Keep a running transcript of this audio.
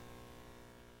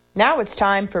Now it's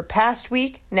time for Past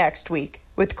Week, Next Week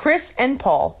with Chris and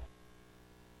Paul.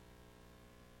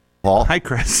 Paul? Hi,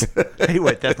 Chris. Hey,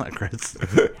 wait, that's not Chris.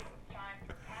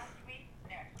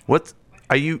 What's...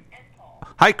 Are you...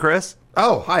 Hi, Chris.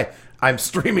 Oh, hi. I'm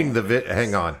streaming the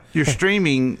hang on. You're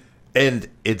streaming... And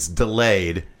it's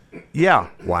delayed. Yeah.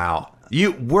 Wow.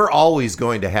 We're always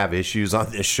going to have issues on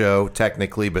this show,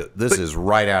 technically, but this is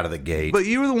right out of the gate. But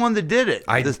you were the one that did it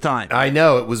this time. I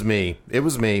know. It was me.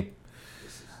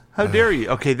 How dare you?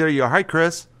 Okay, there you are. Hi,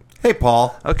 Chris. Hey,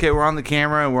 Paul. Okay, we're on the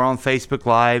camera, and we're on Facebook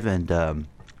Live, and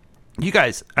you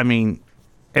guys, I mean,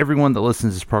 everyone that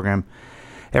listens to this program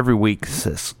every week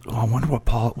says, "Oh, I wonder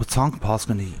what song Paul's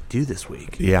going to do this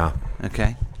week." Yeah.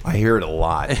 Okay. I hear it a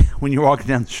lot. When you're walking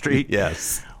down the street?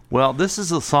 Yes. Well, this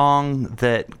is a song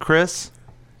that, Chris,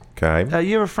 okay,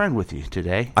 you have a friend with you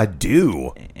today. I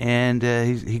do. And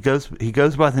he goes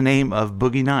by the name of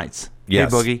Boogie Nights.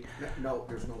 Yes. Hey, Boogie. No,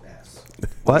 there's no S.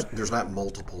 What? There's not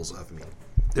multiples of me.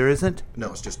 There isn't? No,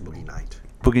 it's just Boogie Knight.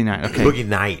 Boogie Night, okay. Boogie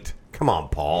Night. Come on,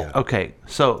 Paul. Yeah. Okay,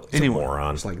 so anyway.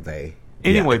 Moron. It's like they.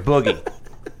 Anyway, Boogie.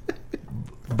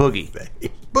 Boogie.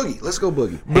 Boogie. Let's go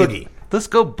Boogie. Boogie. Let's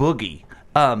go Boogie.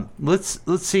 Let's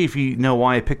see if you know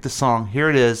why I picked the song. Here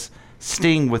it is,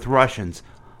 Sting with Russians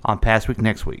on Past Week,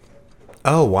 Next Week.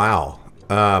 Oh, wow.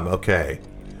 Okay.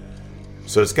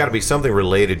 So it's got to be something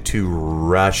related to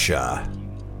Russia.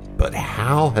 But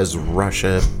how has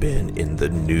Russia been in the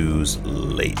news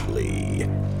lately?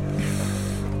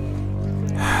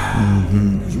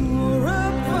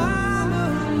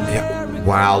 Yeah.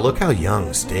 Wow, look how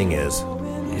young Sting is.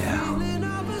 Yeah.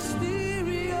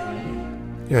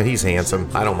 Yeah, he's handsome.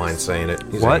 I don't mind saying it.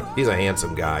 He's he's a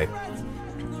handsome guy.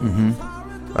 Mm-hmm.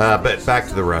 But back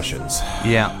to the Russians.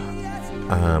 Yeah.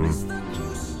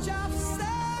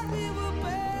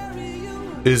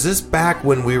 Is this back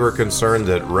when we were concerned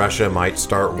that Russia might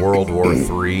start World War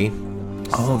III?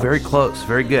 Oh, very close.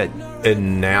 Very good.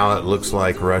 And now it looks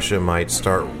like Russia might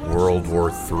start World War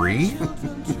III?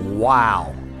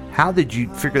 Wow. How did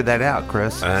you figure that out,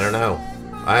 Chris? I don't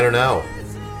know.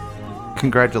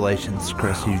 Congratulations,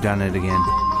 Chris. You've done it again.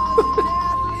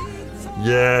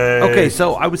 Yay. Okay,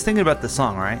 so I was thinking about the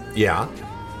song, right? Yeah.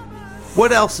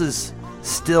 What else is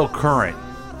still current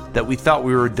that we thought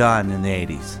we were done in the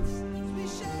 80s?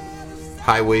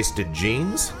 High-waisted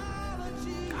jeans?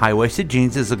 High-waisted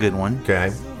jeans is a good one.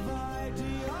 Okay.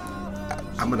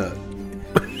 I'm gonna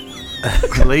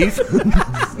leave.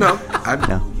 No,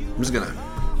 I'm just gonna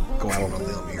go out on a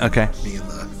limb here. Okay. Being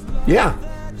the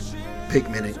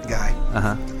pigmented guy.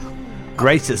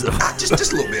 Racism.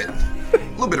 Just a little bit. A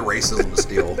little bit of racism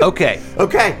still. Okay.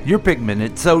 Okay. You're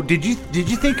pigmented. So did you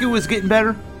think it was getting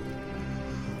better?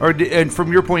 And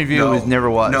from your point of view, it never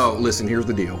was? No, listen, here's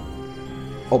the deal.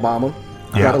 Obama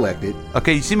got elected.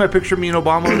 Okay, you see my picture of me and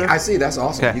Obama over there? I see, that's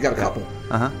awesome. Okay. You got a couple.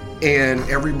 Uh-huh. And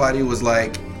everybody was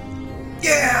like,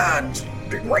 yeah,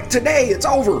 right today, it's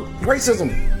over.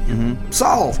 Racism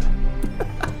solved.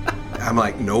 I'm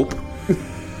like, nope.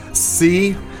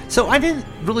 See? So I didn't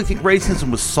really think racism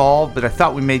was solved, but I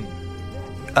thought we made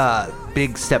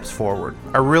big steps forward.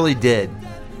 I really did.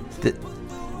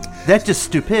 That's just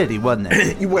stupidity, wasn't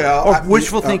it? Well,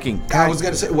 wishful thinking. I was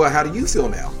going to say, well, how do you feel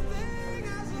now?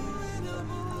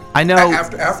 I know.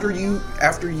 After you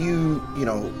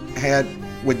had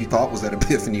what you thought was that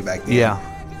epiphany back then. Yeah.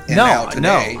 And now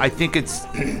today, I think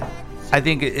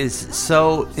it is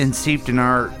so inseeped in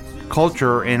our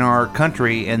culture, in our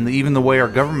country, and even the way our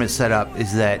government's set up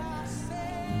is that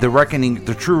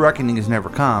the true reckoning has never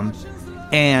come.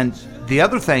 And the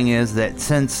other thing is that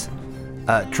since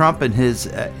Trump and his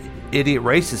idiot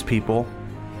racist people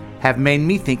have made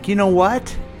me think, you know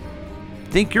what?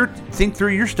 Think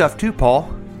through your stuff too,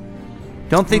 Paul.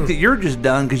 Don't think that you're just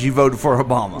done because you voted for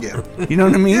Obama. Yeah. You know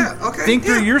what I mean? Yeah, okay. Think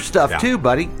through your stuff too,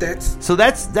 buddy.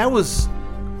 That was,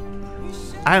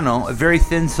 I don't know, a very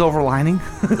thin silver lining.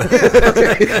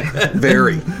 Okay.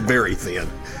 Very, very thin.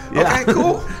 Yeah. Okay,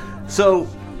 cool. So,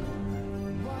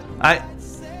 I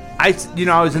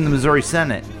was in the Missouri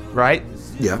Senate, right?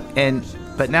 Yeah.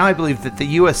 But now I believe that the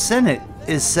U.S. Senate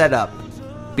is set up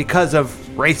because of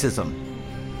racism.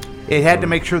 It had to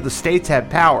make sure the states had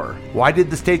power. Why did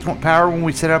the states want power when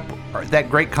we set up that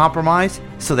great compromise?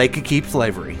 So they could keep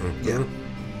slavery. Yeah.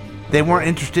 They weren't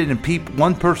interested in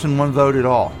one person, one vote at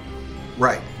all.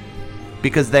 Right.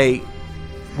 Because they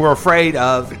were afraid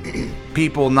of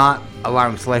people not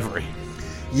allowing slavery.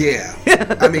 Yeah.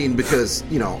 I mean, because,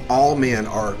 all men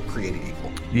are created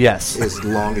equal. Yes. As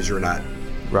long as you're not.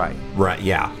 Right. Right,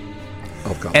 yeah.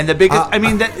 And the biggest,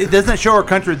 it doesn't show our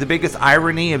country the biggest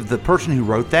irony of the person who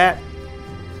wrote that,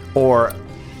 or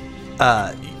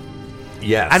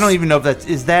Yes. I don't even know if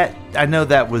is that. I know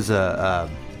that was a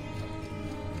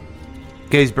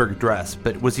Gettysburg Address,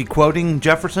 but was he quoting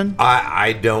Jefferson?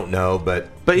 I don't know, but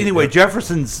anyway,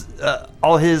 Jefferson's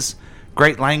all his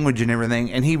great language and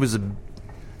everything, and he was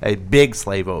a big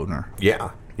slave owner.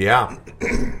 Yeah. Yeah.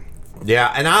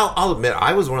 And I'll admit,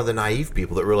 I was one of the naive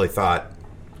people that really thought,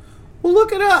 well,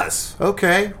 look at us.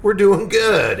 Okay, we're doing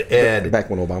good. And back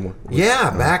when Obama was,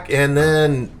 back, and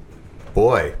then,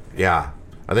 boy, yeah.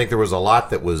 I think there was a lot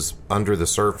that was under the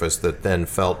surface that then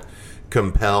felt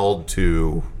compelled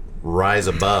to rise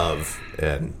above,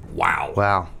 and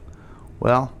wow.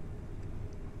 Well,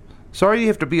 sorry you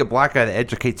have to be a black guy to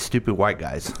educate stupid white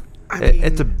guys. I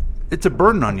mean, it's a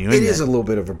burden on you. It is a little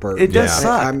bit of a burden. It does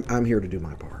suck. I'm here to do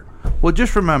my part. Well,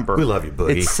 just remember, we love you,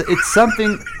 Boogie. It's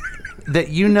something that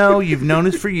you've known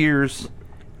us for years.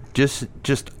 Just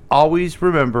always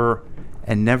remember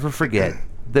and never forget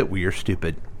that we are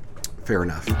stupid. Fair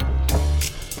enough.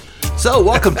 So,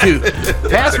 welcome to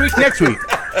Past Week, Next Week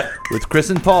with Chris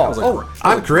and Paul.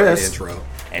 I'm Chris. Intro.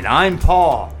 And I'm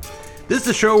Paul. This is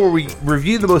a show where we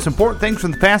review the most important things from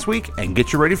the past week and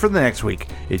get you ready for the next week.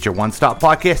 It's your one-stop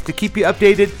podcast to keep you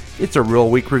updated. It's a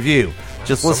real week review.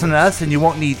 Just listen to us and you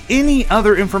won't need any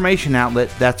other information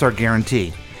outlet. That's our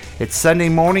guarantee. It's Sunday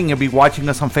morning. You'll be watching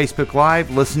us on Facebook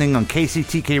Live, listening on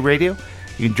KCTK Radio.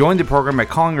 You can join the program by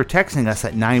calling or texting us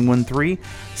at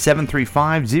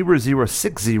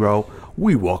 913-735-0060.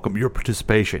 We welcome your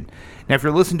participation. Now, if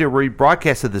you're listening to a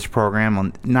rebroadcast of this program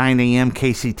on 9 a.m.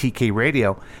 KCTK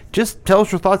Radio, just tell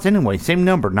us your thoughts anyway. Same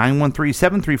number,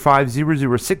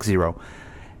 913-735-0060.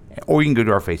 Or you can go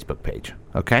to our Facebook page.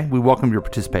 Okay? We welcome your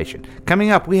participation. Coming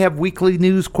up, we have weekly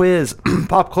news quiz,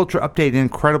 pop culture update, an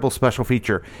incredible special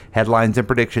feature, headlines and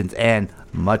predictions, and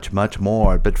much, much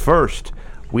more. But first,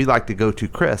 we like to go to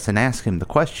Chris and ask him the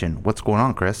question. What's going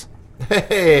on, Chris?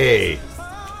 Hey,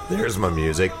 there's my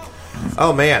music.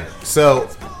 Oh, man. So,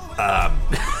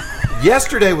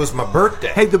 yesterday was my birthday.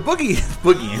 Hey, the Boogie.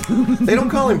 They don't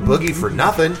call him Boogie for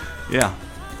nothing. Yeah.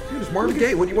 It's Marvin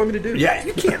Gaye. What do you want me to do? Yeah,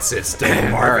 you can't sit still,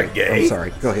 Marvin Gaye. I'm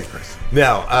sorry. Go ahead, Chris.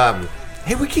 No,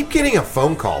 hey, we keep getting a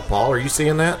phone call, Paul. Are you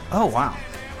seeing that? Oh, wow.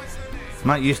 I'm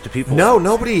not used to people. No,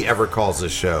 nobody ever calls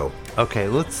this show. Okay,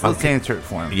 let's answer it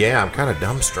for him. Yeah, I'm kind of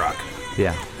dumbstruck.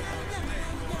 Yeah.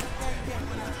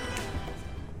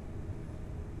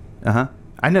 Uh-huh.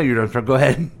 I know you're dumbstruck. Go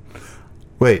ahead.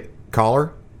 Wait,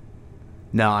 caller?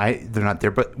 No, they're not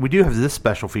there, but we do have this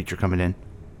special feature coming in.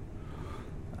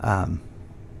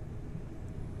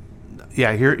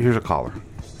 Yeah, here's a caller.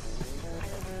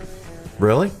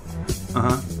 Really?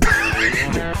 Uh-huh.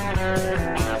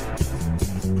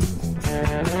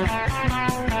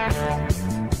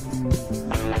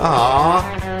 Aww.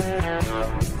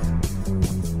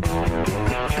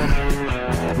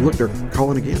 Look, they're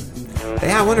calling again.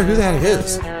 Hey, I wonder who that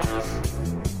is.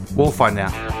 We'll find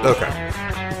out. Okay.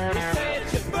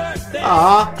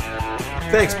 Aw.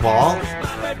 Thanks, Paul.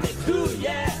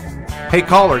 Hey,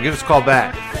 caller, give us a call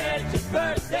back.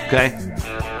 Okay?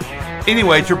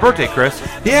 Anyway, it's your birthday, Chris.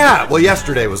 Yeah, well,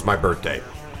 yesterday was my birthday.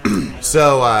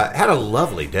 So, had a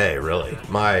lovely day, really.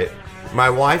 My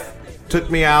wife took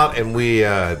me out, and we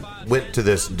went to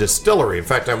this distillery. In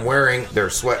fact, I'm wearing their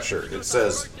sweatshirt. It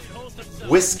says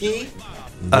Whiskey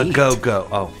Neat. Go.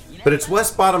 Oh. But it's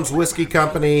West Bottom's Whiskey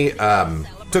Company.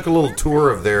 Took a little tour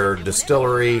of their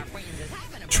distillery.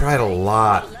 Tried a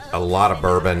lot of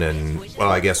bourbon and, well,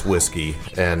 I guess whiskey.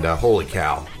 And holy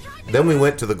cow. Then we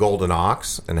went to the Golden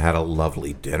Ox and had a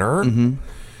lovely dinner. Mm-hmm.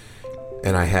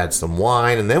 And I had some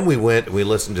wine. And then we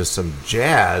listened to some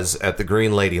jazz at the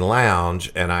Green Lady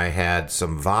Lounge. And I had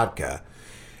some vodka.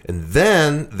 And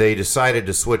then they decided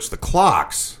to switch the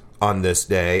clocks on this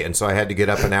day. And so I had to get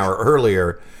up an hour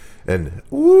earlier. And,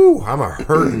 woo, I'm a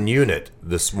hurting unit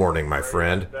this morning, my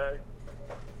friend.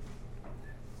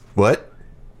 What?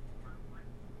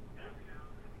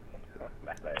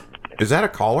 Is that a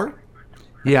caller?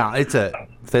 Yeah,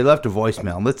 they left a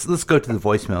voicemail. Let's go to the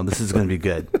voicemail. This is going to be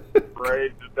good.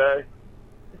 Graves Day.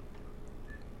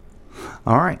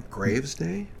 All right. Graves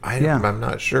Day? I'm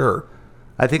not sure.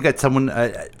 I think that's someone,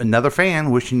 another fan,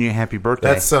 wishing you a happy birthday.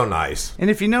 That's so nice. And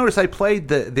if you notice, I played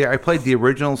the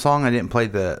original song. I didn't play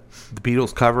the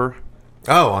Beatles cover.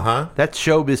 Oh, uh-huh. That's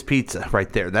Showbiz Pizza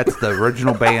right there. That's the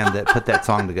original band that put that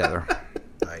song together.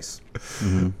 Nice.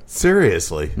 Mm-hmm.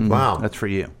 Seriously. Mm-hmm. Wow. That's for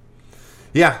you.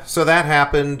 Yeah, so that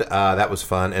happened. That was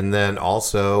fun. And then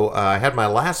also, I had my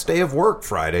last day of work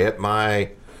Friday at my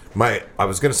I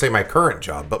was going to say my current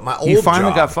job, but my old job. You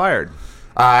finally got fired.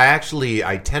 I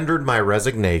tendered my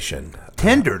resignation.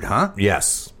 Tendered, huh?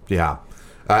 Yes. Yeah.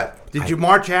 Did you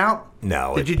march out?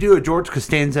 No. Did you do a George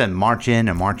Costanza and march in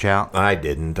and march out? I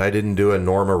didn't. I didn't do a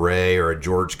Norma Ray or a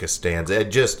George Costanza. I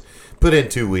just put in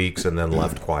 2 weeks and then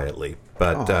left quietly.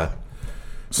 But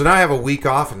so now I have a week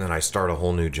off and then I start a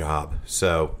whole new job.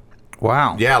 So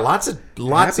Wow. yeah, lots of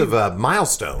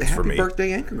milestones for me. Happy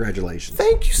birthday and congratulations.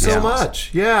 Thank you so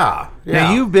much. Yeah.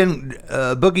 Now you've been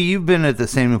Boogie. You've been at the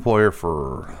same employer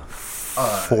for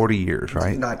 40 years,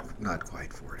 right? Not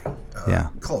quite 40. Yeah.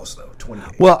 Close though.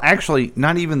 28. Well, actually,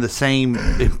 not even the same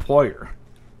employer.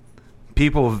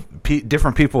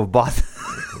 Different people have bought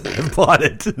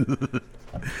it,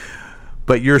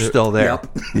 but you're still there. Yep.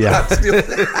 Yeah,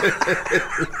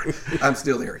 I'm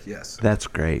still there. Yes. that's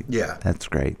great. Yeah. That's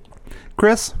great.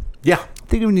 Chris, Yeah. I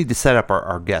think we need to set up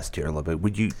our guest here a little bit.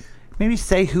 Would you maybe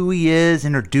say who he is,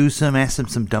 introduce him, ask him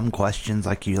some dumb questions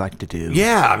like you like to do?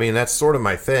 Yeah, I mean, that's sort of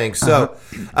my thing. So,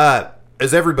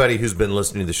 as everybody who's been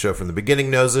listening to the show from the beginning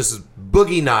knows, this is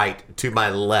Boogie Knight to my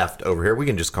left over here. We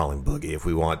can just call him Boogie if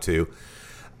we want to.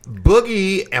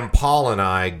 Boogie and Paul and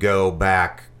I go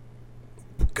back,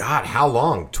 God, how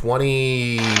long?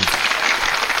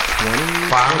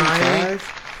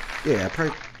 25? Yeah,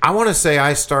 probably. I want to say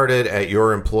I started at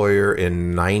your employer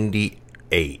in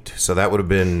 98. So that would have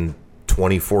been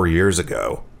 24 years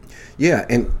ago. Yeah,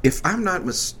 and if I'm not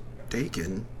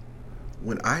mistaken,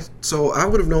 I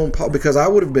would have known Paul because I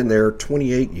would have been there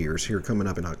 28 years here coming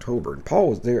up in October, and Paul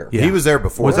was there. Yeah. He was there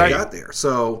before I got there.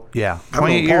 So Yeah, I've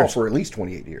 28 known Paul years. for at least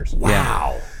 28 years.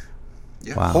 Wow.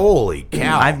 Yeah. Wow. Holy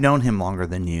cow. I've known him longer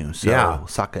than you, so Yeah.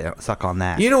 suck on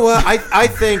that. You know what? I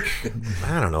think,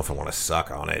 I don't know if I want to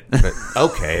suck on it, but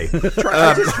okay. Just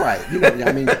try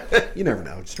it. You never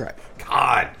know. Just try it.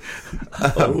 God.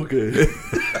 Okay.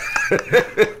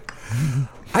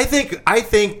 I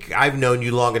think I've known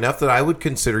you long enough that I would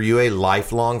consider you a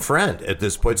lifelong friend at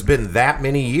this point. It's been that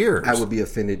many years. I would be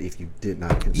offended if you did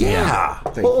not consider Yeah.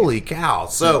 it. Thank Holy you. cow.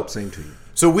 So Same to you.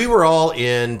 So we were all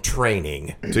in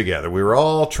training together. We were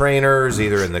all trainers,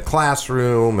 either in the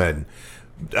classroom and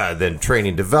then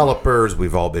training developers.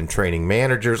 We've all been training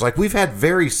managers. Like, we've had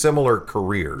very similar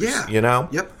careers. Yeah. You know?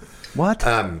 Yep. What?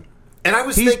 And I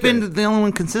was He's thinking, been the only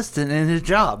one consistent in his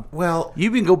job. well, You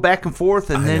can go back and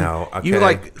forth, and I then know, okay. you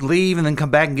like leave, and then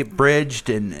come back and get bridged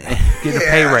and get a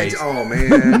pay raise. Oh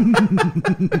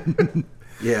man.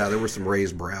 Yeah, there were some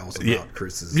raised brows about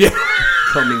Chris's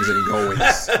comings and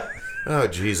goings. oh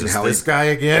Jesus, how this he- guy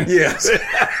again? Yes.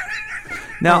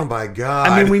 Now, Oh my God.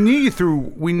 I mean, we knew you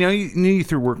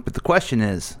through work, but the question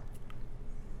is,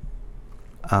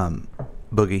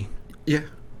 Boogie, Yeah.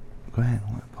 go ahead.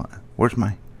 Where's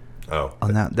my? Oh, Oh,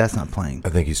 no, that's not playing. I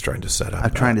think he's trying to set up.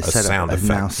 I'm trying to a set up sound a effect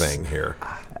mouse thing here.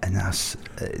 And now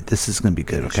this is going to be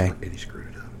good, okay? Eddie screwed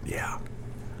it up. Yeah,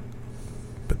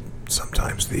 but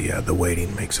sometimes the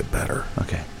waiting makes it better.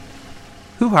 Okay.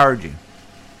 Who hired you?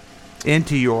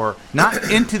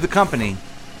 Not into the company,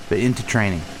 but into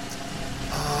training.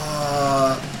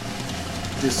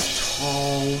 This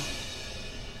tall,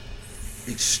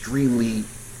 extremely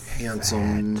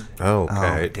handsome, Okay.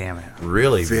 Oh, damn it.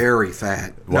 Really? very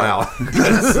fat. Wow.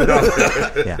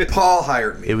 Yeah. Paul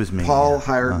hired me. It was me, Paul yeah.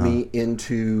 hired me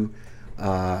into,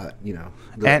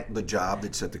 the job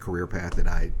that set the career path that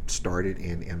I started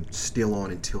and am still on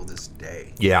until this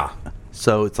day. Yeah.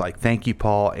 So it's like, thank you,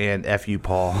 Paul, and F you,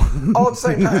 Paul. All at the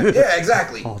same time. Yeah,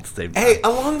 exactly. All at the same time. Hey,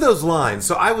 along those lines,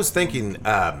 so I was thinking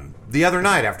the other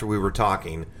night after we were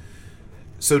talking,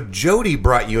 so Jody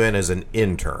brought you in as an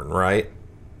intern, right?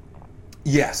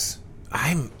 Yes.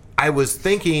 I was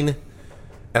thinking,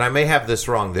 and I may have this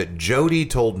wrong, that Jody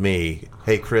told me,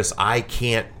 "Hey Chris, I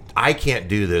can't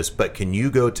do this, but can you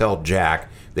go tell Jack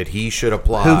that he should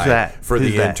apply Who's that? for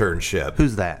Who's the that? internship?"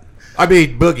 Who's that? I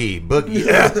mean, Boogie.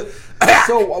 Yeah.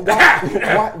 So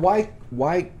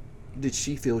why did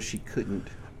she feel she couldn't?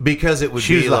 Because it would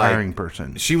She be was the like hiring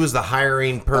person. She was the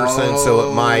hiring person, so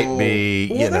it might be,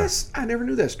 Well, I never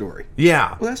knew that story.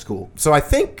 yeah. Well, that's cool. So I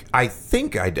think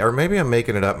or maybe I'm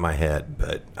making it up in my head,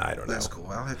 but I don't know. That's cool.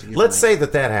 I'll have to give Let's her say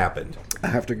that happened. I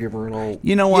have to give her an old.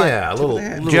 You know what? Yeah, a little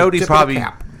Jody tip of the probably.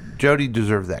 cap. Jody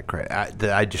deserved that credit.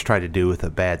 That I just tried to do with a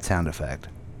bad sound effect.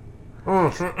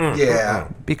 Yeah.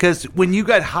 Because when you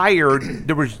got hired,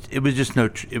 it was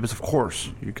of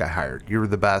course you got hired. You were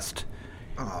the best.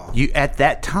 Oh. You at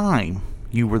that time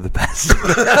you were the best.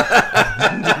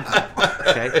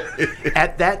 Okay.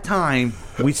 At that time,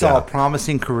 we saw a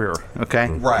promising career. Okay.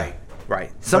 Right.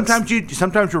 Right. Sometimes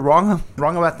you're wrong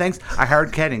about things. I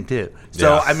hired Ketting too.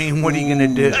 So Yeah. I mean, what are you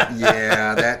going to do?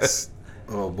 Yeah, that's.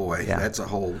 Oh boy, Yeah. that's a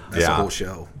whole Yeah.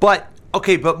 show. But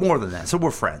Okay, but more than that. So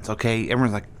we're friends, okay?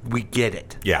 Everyone's like, we get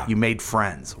it. Yeah. You made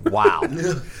friends. Wow.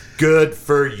 Good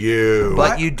for you.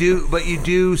 But you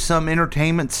do some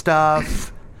entertainment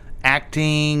stuff,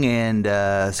 acting, and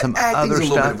some Acting's other a little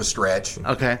stuff. bit of a stretch.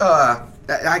 Okay.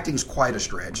 Acting's quite a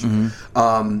stretch.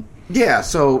 Mm-hmm. Yeah,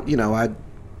 so, I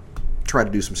try to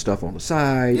do some stuff on the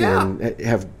side and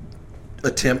have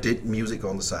attempted music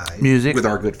on the side. Music? With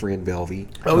our good friend Belvy.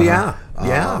 Oh, yeah.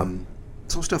 Yeah.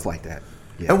 So stuff like that.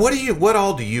 Yeah. And what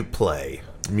all do you play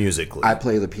musically? I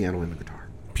play the piano and the guitar.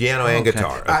 Piano and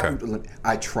guitar. Okay.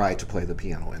 I try to play the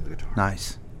piano and the guitar.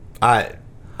 Nice.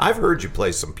 I've heard you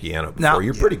play some piano before. Now,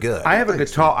 You're pretty good. I have a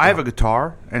guitar. I have a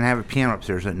guitar, and I have a piano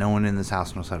upstairs that no one in this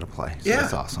house knows how to play. So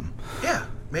that's awesome. Yeah.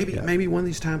 Maybe one of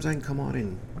these times I can come on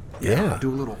and do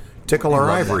a little tickle our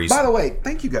ivories. By the way,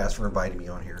 thank you guys for inviting me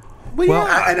on here. Well,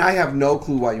 I have no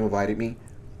clue why you invited me.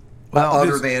 Well,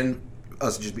 other than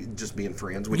us just being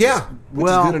friends, which is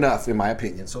good enough in my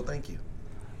opinion. So thank you.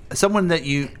 Someone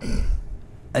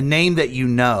a name that you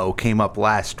know came up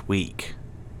last week.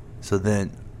 So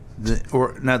then,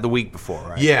 the week before,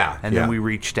 right? Yeah. And then we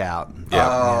reached out.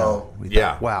 Yeah. We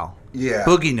thought, wow. Yeah.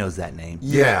 Boogie knows that name.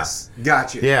 Yes.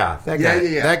 Gotcha. Yeah. That guy.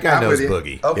 Yeah. That guy I'm knows with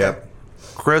you. Boogie. Okay. Yep.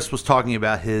 Chris was talking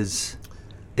about his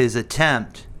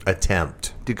attempt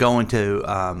to go into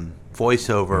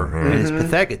voiceover, and his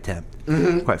pathetic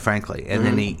attempt, quite frankly. And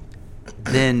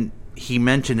then he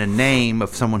mentioned a name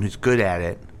of someone who's good at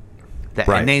it,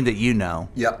 a name that you know.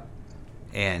 Yep.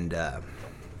 And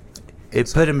it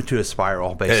put him into a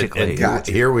spiral, basically. And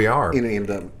here we are.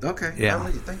 Okay. Yeah.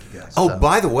 Well, thank you guys. Oh,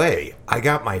 by the way, I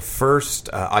got my first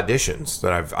auditions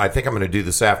that I think I'm going to do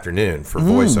this afternoon for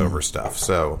voiceover stuff.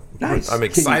 So Nice. I'm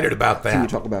excited about that. Can you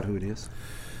talk about who it is?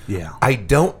 Yeah. I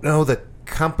don't know the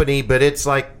company, but it's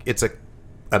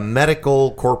a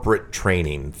medical corporate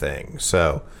training thing.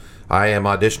 So I am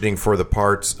auditioning for the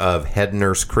parts of head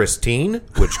nurse Christine,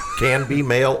 which can be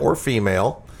male or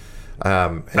female.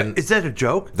 And is that a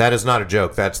joke? that is not a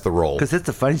joke. That's the role. Because that's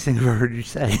the funniest thing I've ever heard you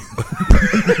say.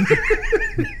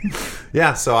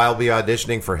 Yeah, so I'll be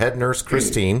auditioning for head nurse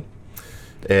Christine.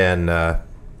 And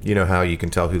you know how you can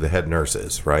tell who the head nurse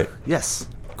is, right? Yes.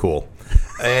 Cool.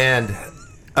 And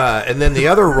then the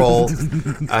other role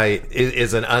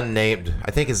is an unnamed,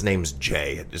 I think his name's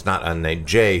Jay. It's not unnamed.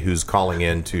 Jay, who's calling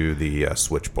into the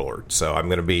switchboard. So I'm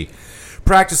going to be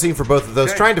practicing for both of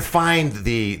those, trying to find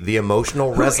the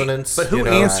emotional resonance. But who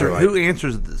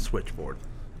answers the switchboard?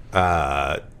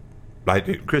 I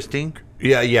do. Christine?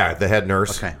 Yeah, the head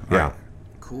nurse. Okay. Yeah. Right.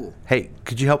 Cool. Hey,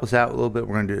 could you help us out a little bit?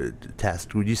 We're going to do a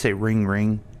test. Would you say ring,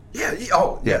 ring? Yeah.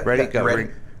 Oh, yeah. Ready? Yeah, Go. ready.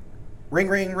 Ring. Ring,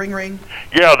 ring, ring, ring.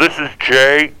 Yeah, this is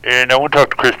Jay, and I want to talk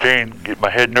to Christine, get my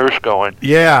head nurse going.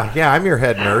 Yeah, I'm your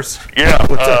head nurse. Yeah.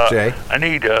 What's up, Jay? I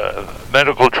need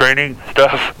medical training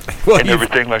stuff Well, and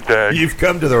everything like that. You've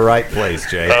come to the right place,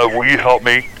 Jay. Will you help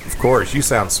me? Of course, you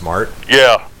sound smart.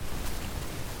 Yeah.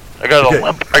 I got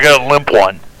a limp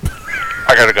one.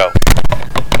 I gotta go.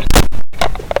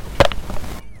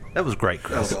 That was great,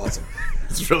 That was Chris. awesome.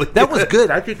 It's really That was good.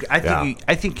 I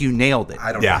Yeah. think you nailed it.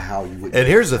 I don't know Yeah. how you would. And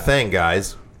here's the thing,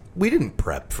 guys. We didn't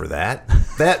prep for that.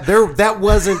 That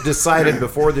wasn't decided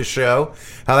before the show.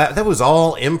 How that was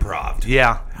all improv.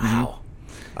 Yeah. Wow.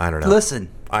 I don't know. Listen,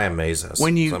 I amaze us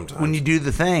when you sometimes. do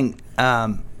the thing,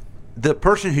 the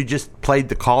person who just played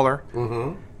the caller,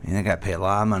 and they got to pay a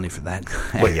lot of money for that.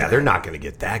 Well, yeah, they're not going to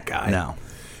get that guy. No.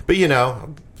 But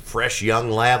fresh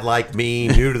young lad like me,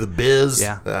 new to the biz.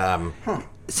 Yeah.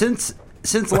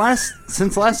 Since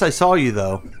last I saw you,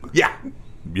 though, Yeah.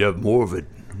 you have more of a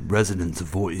resonance of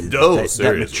voice. Oh,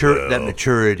 seriously. That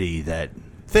maturity, that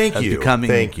Thank of you. becoming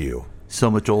Thank you. so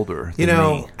much older. Than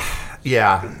me.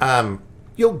 Yeah.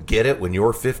 You'll get it when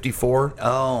you're 54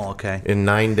 Oh, okay. in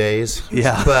 9 days.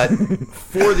 Yeah. But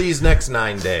for these next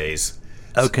 9 days,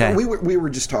 Okay. We were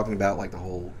just talking about like the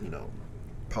whole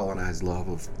Paulinized love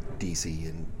of DC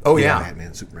and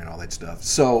Batman, Superman, all that stuff.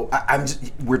 So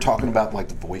we're talking about like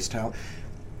the voice talent,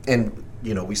 and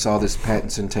we saw this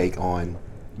Pattinson take on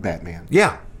Batman.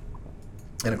 yeah.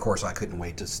 And of course, I couldn't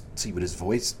wait to see what his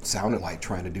voice sounded like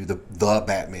trying to do the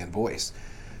Batman voice.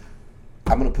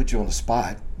 I'm going to put you on the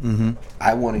spot. Mm-hmm.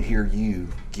 I want to hear you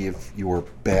give your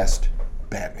best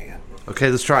Batman.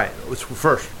 Okay, let's try it.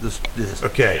 First, this.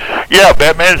 Okay. Yeah,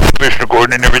 Batman's Commissioner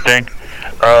Gordon and everything.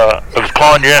 I was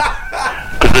calling you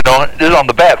because this is on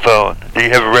the Bat phone. Do you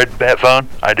have a red Bat phone?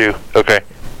 I do. Okay.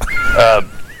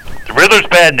 The Riddler's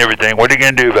bad and everything. What are you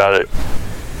going to do about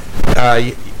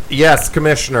it? Yes,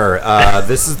 Commissioner.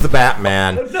 This is the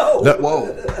Batman. No.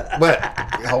 Whoa. But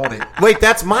Hold it. wait,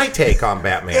 that's my take on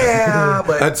Batman. Yeah,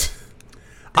 but That's.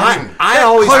 I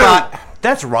always thought.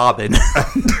 That's Robin.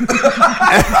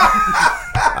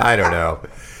 I don't know.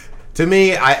 To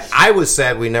me, I was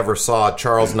sad we never saw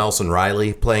Charles Nelson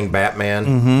Riley playing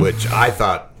Batman, which I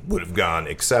thought would have gone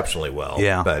exceptionally well.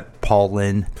 Yeah. But Paul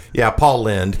Lynde. Yeah, Paul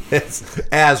Lynde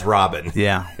as Robin.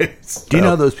 Yeah. So, Do you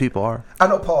know who those people are? I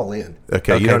know Paul Lynde.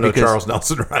 Okay, you don't know Charles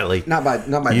Nelson Riley. Not by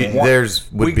name.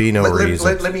 Would be no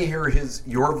reason. Let me hear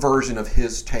your version of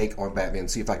his take on Batman.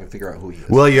 See if I can figure out who he is.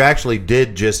 Well, you actually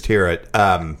did just hear it.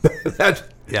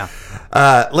 Yeah.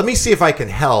 Let me see if I can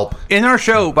help. In our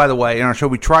show, by the way,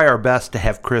 we try our best to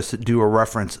have Chris do a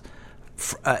reference.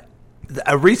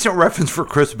 A recent reference for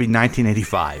Chris would be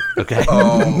 1985. Okay.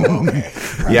 Oh, okay.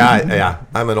 Yeah.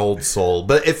 I'm an old soul.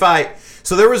 But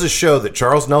so there was a show that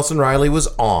Charles Nelson Riley was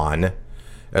on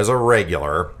as a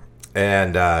regular,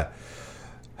 and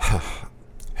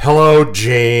hello,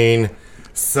 Gene.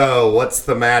 So what's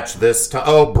the match this time?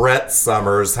 Oh, Brett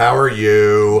Summers, how are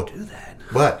you? Do that.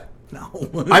 What? No.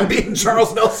 I'm being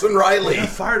Charles Nelson Riley. I got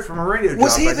fired from a radio job.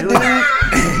 Was he the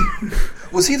dude?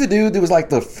 Was he the dude that was like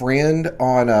the friend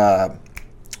on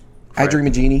I Dream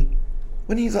of Jeannie?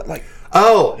 When he's like,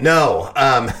 oh no,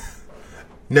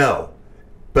 no,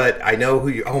 but I know who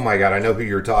you. Oh my god, I know who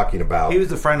you're talking about. He was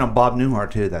the friend on Bob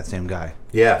Newhart too. That same guy.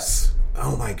 Yes.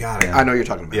 Oh my god, I know you're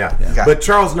talking about. Yeah. But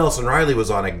Charles Nelson Riley was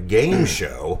on a game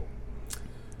show.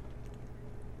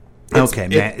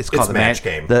 It's called the Match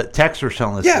Game. The texters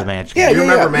telling us the Match Game. You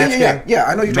remember Match Game? Yeah,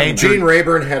 I know you're talking about. Gene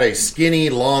Rayburn had a skinny,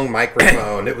 long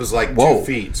microphone. It was like 2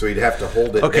 feet, so he'd have to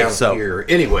hold it down here.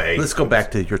 Anyway. Let's go back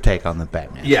to your take on the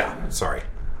Batman. Yeah, sorry.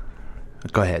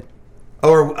 Go ahead. Do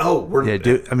a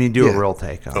real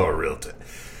take. A real take.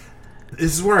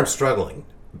 This is where I'm struggling.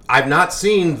 I've not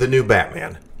seen the new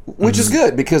Batman. Which is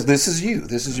good, because this is you.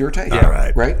 This is your take. Yeah,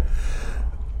 right. Right?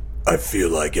 I feel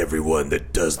like everyone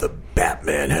that does the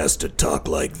Batman has to talk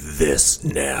like this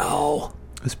now.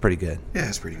 It's pretty good. Yeah,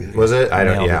 it's pretty good. Was it? I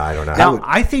don't know. Now,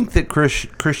 I think that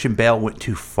Christian Bale went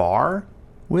too far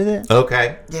with it.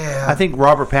 Okay. Yeah. I think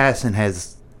Robert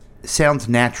Pattinson sounds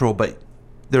natural, but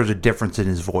there's a difference in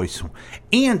his voice.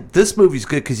 And this movie's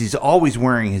good because he's always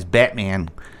wearing his Batman.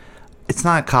 It's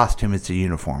not a costume; it's a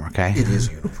uniform. Okay. It is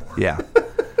a uniform. Yeah.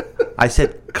 I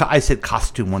said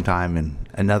costume one time, and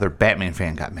another Batman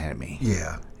fan got mad at me.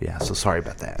 Yeah. Yeah. So sorry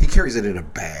about that. He carries it in a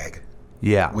bag.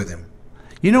 Yeah. With him.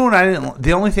 You know what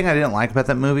the only thing I didn't like about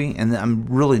that movie, and I'm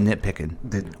really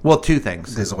nitpicking. Two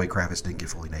things. There's Zoe Kravitz didn't get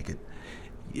fully naked.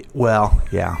 Well,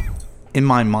 yeah. In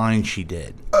my mind, she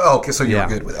did. Oh, okay, so you were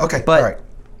good with it. Okay, but all right.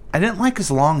 I didn't like his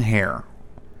long hair.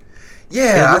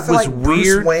 Yeah, It I feel was like weird.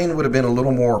 Bruce Wayne would have been a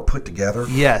little more put together.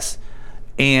 Yes.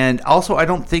 And also, I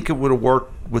don't think it would have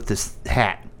worked with this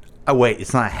hat. Oh, wait,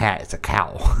 it's not a hat, it's a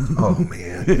cowl. Oh,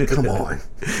 man. Come on.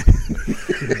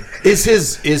 Is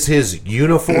his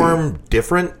uniform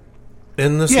different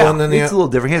in this one than the it's a little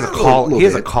different. He has a collar. He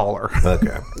has a collar.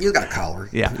 Okay. He's got a collar.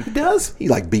 Yeah. He does? He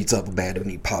like beats up a bad dude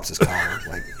and he pops his collar.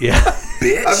 Like, Yeah.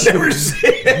 bitch. I've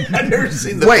never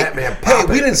seen the Batman pop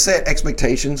Hey, we it. didn't set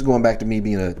expectations going back to me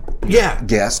being a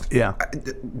guest. Yeah.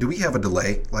 Do we have a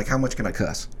delay? Like, how much can I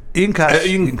cuss? You can cuss.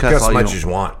 You can cuss all as much want. as you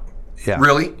want. Yeah.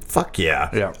 Really? Fuck yeah.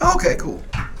 Yeah. Okay, cool.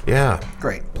 Yeah.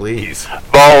 Great. Please.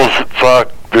 Balls,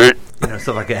 fuck, bitch.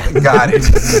 Stuff like that. Got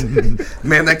it.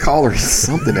 Man, that collar is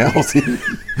something else.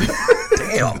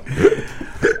 Damn.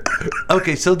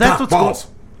 Okay, so that's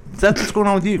what's going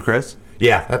on with you, Chris.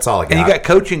 Yeah, that's all I got. And you got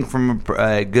coaching from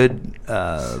a good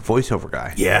voiceover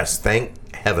guy. Yes, thank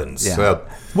heavens. Yeah. So,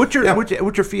 What's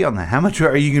your fee on that? How much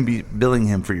are you going to be billing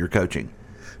him for your coaching?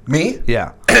 Me?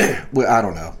 Yeah. Well, I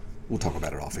don't know. We'll talk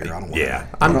about it off air. I don't want. Yeah.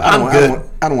 I'm good.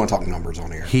 I don't want to talk numbers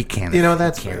on air. He can't.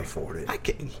 that's can't fair. afford it. I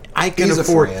can He's a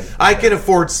afford. friend. I can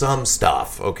afford some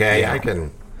stuff. Okay, Yeah. I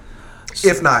can.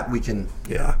 If not, we can.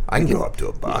 Yeah, I can go up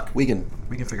to $1. We can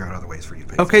figure out other ways for you to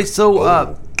pay. Okay, so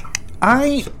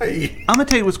I'm Hey. gonna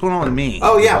tell you what's going on with me.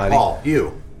 Oh yeah, everybody. Paul,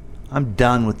 you. I'm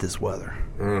done with this weather.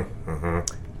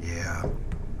 Yeah.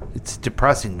 It's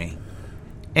depressing me,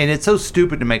 and it's so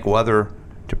stupid to make weather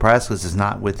depressed because it's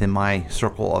not within my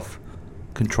circle of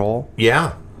control.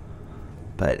 Yeah,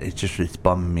 But it's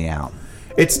bumming me out.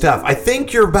 it's tough. I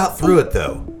think you're about through it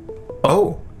though.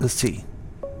 Oh, Let's see.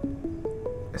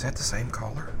 Is that the same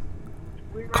caller?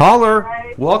 Caller,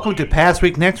 welcome to Past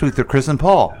Week Next Week with Chris and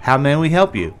Paul. How may we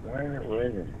help you?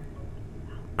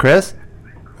 Chris?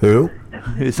 who?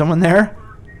 Is someone there?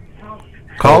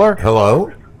 Caller?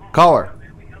 Hello. Caller.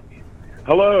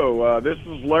 Hello, this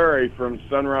is Larry from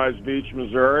Sunrise Beach,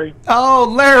 Missouri.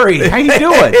 Oh, Larry, how you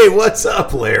doing? Hey, what's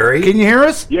up, Larry? Can you hear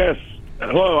us? Yes.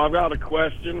 Hello, I've got a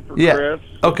question for Yeah. Chris.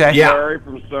 Okay. Yeah. Larry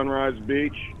from Sunrise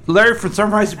Beach. Larry from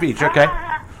Sunrise Beach. Okay.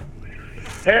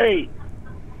 Hey,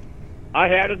 I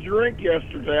had a drink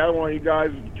yesterday. I want you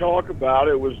guys to talk about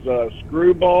it. It was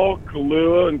Screwball,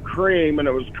 Kahlua, and cream, and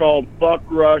it was called Fuck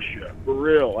Russia. For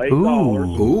real, $8.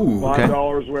 Ooh,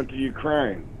 $5 went to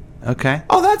Ukraine. Okay.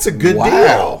 Oh, that's a good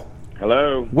deal.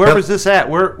 Hello. Where was this at?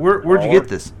 Where'd you get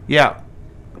this? Yeah.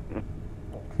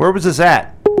 Where was this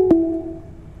at?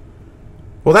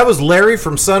 Well, that was Larry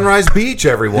from Sunrise Beach,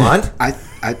 everyone.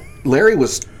 Larry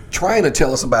was trying to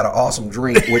tell us about an awesome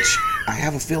drink, which I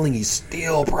have a feeling he's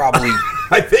still probably.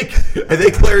 I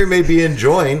think Larry may be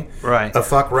enjoying a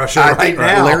fuck Russia I right think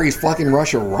now. Larry's fucking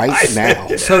Russia right now.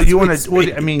 So you want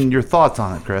to? I mean, your thoughts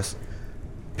on it, Chris?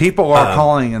 People are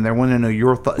calling and they want to know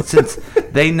your thoughts, since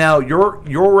they know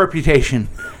your reputation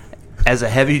as a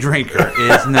heavy drinker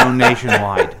is known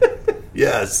nationwide.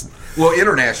 Yes. Well,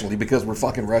 internationally, because we're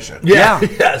fucking Russia. Yeah.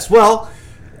 Yes. Well,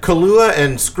 Kahlua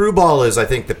and Screwball is, I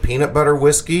think, the peanut butter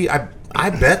whiskey. I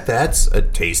bet that's a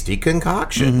tasty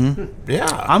concoction. Mm-hmm.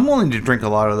 Yeah. I'm willing to drink a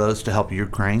lot of those to help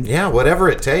Ukraine. Yeah, whatever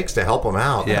it takes to help them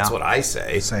out. Yeah. That's what I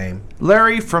say. Same.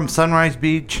 Larry from Sunrise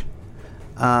Beach,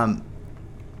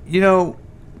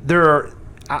 there are.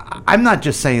 I'm not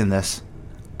just saying this.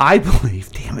 I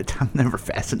believe. Damn it! I'm never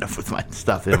fast enough with my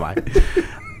stuff, am I?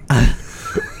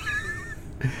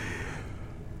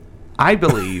 I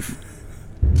believe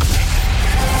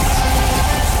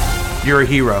you're a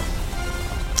hero.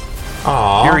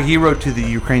 Aww. You're a hero to the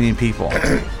Ukrainian people.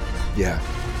 Yeah.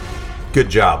 Good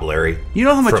job, Larry. You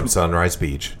know how much from Sunrise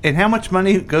Beach. And how much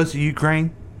money goes to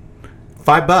Ukraine?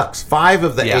 $5. 5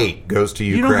 of the 8 goes to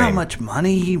Ukraine. You know how much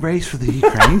money he raised for the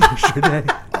Ukraine yesterday?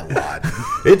 A lot.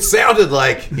 It sounded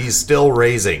like he's still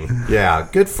raising. Yeah,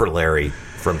 good for Larry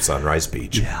from Sunrise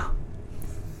Beach. Yeah.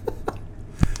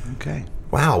 Okay.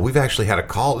 Wow, we've actually had a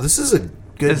call. This is a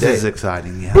good This day. is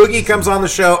exciting, yeah. Boogie comes on the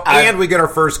show, and we get our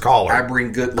first caller. I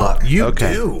bring good luck. You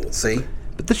Okay. do. See?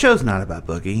 But the show's not about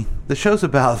Boogie. The show's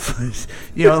about,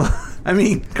 I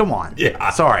mean, come on. Yeah.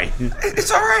 Sorry.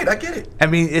 It's all right. I get it. I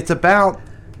mean, it's about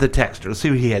the texter. Let's see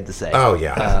what he had to say. Oh,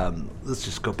 yeah. Let's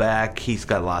just go back. He's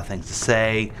got a lot of things to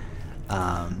say.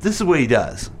 This is what he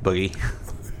does, Boogie.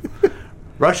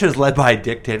 Russia is led by a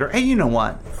dictator. And you know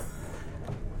what?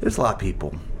 There's a lot of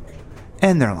people.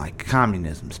 And they're like,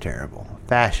 communism's terrible.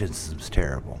 Fascism's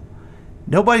terrible.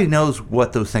 Nobody knows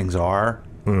what those things are.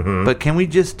 Mm-hmm. But can we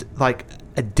just,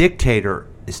 a dictator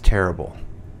is terrible.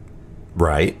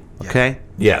 Right. Okay?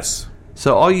 Yes.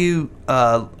 So all you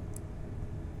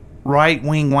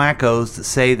right-wing wackos that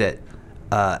say that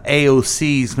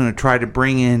AOC is going to try to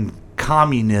bring in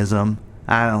communism,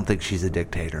 I don't think she's a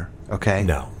dictator. Okay?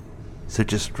 No. So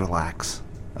just relax.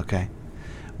 Okay?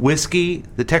 Whiskey.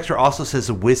 The texter also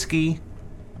says whiskey.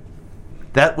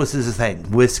 That was his thing.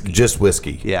 Whiskey. Just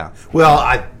whiskey. Yeah. Well,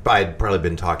 I'd probably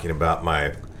been talking about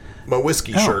my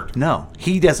whiskey shirt. No.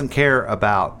 He doesn't care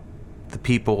about the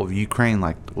people of Ukraine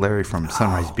like Larry from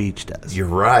Sunrise Beach does. You're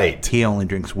right. He only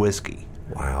drinks whiskey.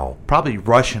 Wow. Probably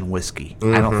Russian whiskey.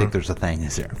 I don't think there's a thing,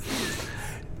 is there?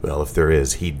 Well, if there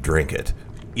is, he'd drink it.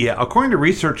 Yeah, according to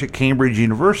research at Cambridge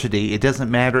University, it doesn't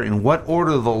matter in what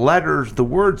order the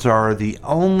words are. The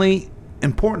only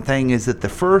important thing is that the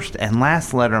first and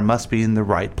last letter must be in the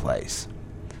right place.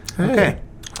 Hey. Okay.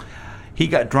 He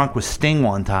got drunk with Sting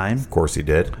one time. Of course he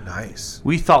did. Nice.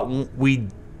 We thought we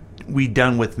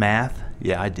done with math.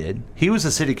 Yeah, I did. He was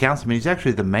a city councilman. He's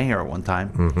actually the mayor at one time.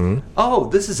 Mm-hmm. Oh,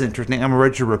 this is interesting. I'm a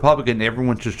registered Republican.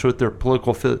 Everyone should show their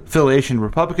political affiliation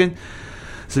Republican,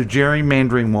 so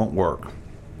gerrymandering won't work.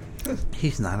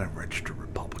 He's not a registered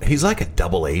Republican. He's like a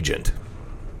double agent.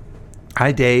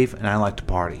 Hi, Dave, and I like to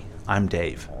party. I'm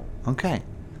Dave. Okay.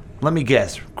 Let me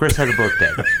guess. Chris had a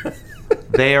birthday.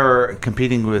 They are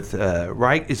competing with,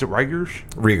 is it Rieger's?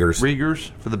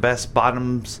 Rieger's for the best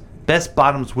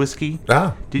bottoms whiskey.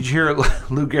 Ah. Did you hear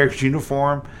Lou Gehrig's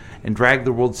uniform and drag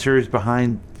the World Series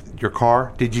behind your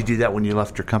car? Did you do that when you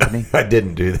left your company? I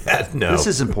didn't do that, no. This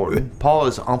is important. Paul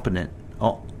is omnipotent.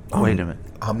 Oh, wait a minute.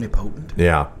 Omnipotent?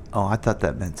 Yeah. Oh, I thought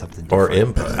that meant something Or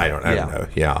different. impotent. I don't know.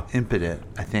 Yeah. Impotent,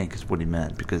 I think, is what he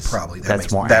meant, because Probably.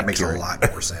 that's more that makes a accurate. lot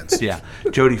more sense. Yeah.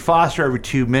 Jodie Foster, every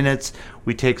 2 minutes,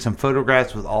 we take some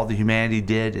photographs with all the humanity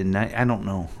did, and I don't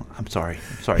know. I'm sorry.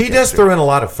 He does throw in a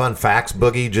lot of fun facts,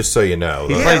 Boogie, just so you know.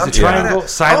 He though. plays I'm the trying triangle, to-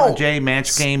 Silent Oh, J,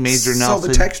 Match Game, Major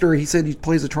Nelson. So the texter, he said he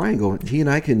plays a triangle. He and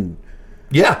I can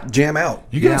Yeah. jam out.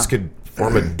 You guys Yeah. could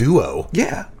form a duo.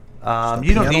 Yeah. You don't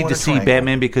piano need and to a see triangle.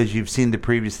 Batman because you've seen the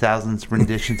previous thousands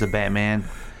renditions of Batman.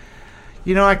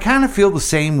 I kind of feel the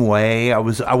same way. I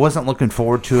wasn't looking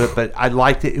forward to it, but I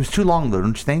liked it. It was too long, though,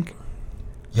 don't you think?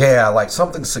 Yeah, like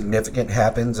something significant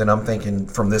happens, and I'm thinking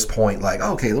from this point, like,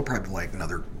 okay, they'll probably be like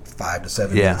another 5 to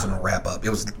 7 minutes and we'll wrap up. It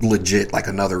was legit like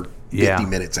another 50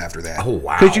 minutes after that. Oh,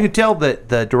 wow. Because you could tell that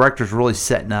the director's really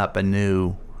setting up a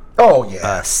new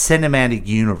cinematic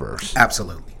universe.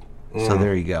 Absolutely. So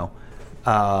there you go.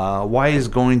 Why is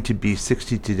going to be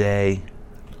 60 today?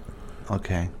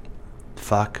 Okay.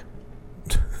 Fuck.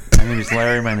 My name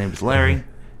is Larry.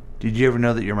 Did you ever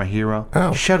know that you're my hero?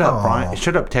 Oh. Shut up, Brian.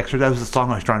 Shut up, Texter. That was the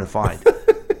song I was trying to find.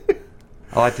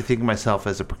 I like to think of myself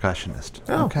as a percussionist.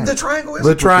 Oh. Okay. The triangle is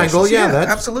The triangle,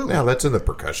 that's absolutely. Yeah, that's in the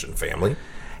percussion family.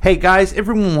 Hey, guys,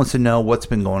 everyone wants to know what's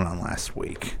been going on last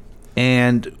week.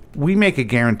 And we make a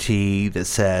guarantee that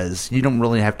says you don't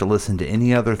really have to listen to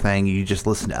any other thing. You just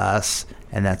listen to us,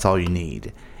 and that's all you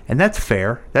need. And that's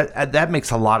fair. That makes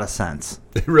a lot of sense.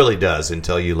 It really does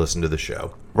until you listen to the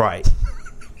show. Right.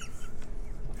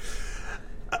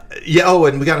 Yeah, oh,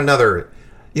 and we got another...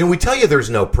 we tell you there's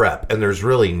no prep, and there's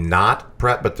really not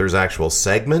prep, but there's actual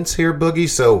segments here, Boogie,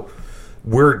 so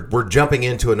we're jumping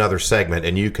into another segment,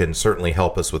 and you can certainly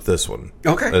help us with this one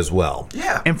as well.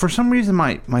 Yeah. And for some reason,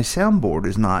 my soundboard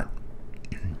is not...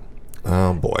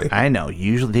 Oh, boy. I know.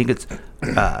 You usually think it's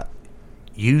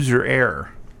user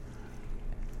error.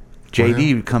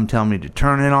 JD would come tell me to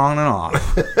turn it on and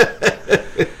off.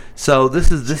 So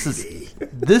this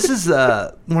is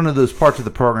one of those parts of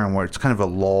the program where it's kind of a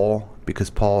lull because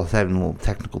Paul is having a little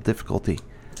technical difficulty.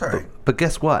 Sorry. But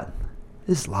guess what?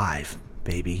 This is live,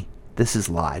 baby. This is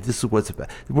live. This is what's about.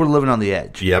 We're living on the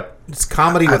edge. Yep. It's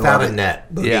comedy without a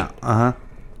net, Boogie. Yeah. Uh-huh.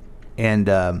 And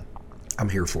I'm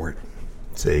here for it.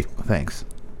 See? Thanks.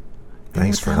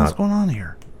 Thanks what for the hell's not going on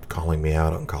here? calling me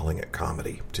out on calling it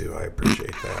comedy, too. I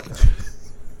appreciate that.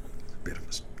 Bit of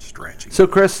a stretching. So,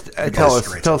 Chris, tell us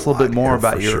a little bit more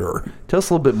about Tell us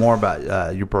a little bit more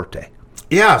about your birthday.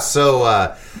 Yeah,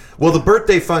 so, well, the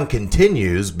birthday fun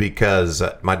continues because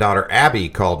my daughter Abby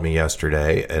called me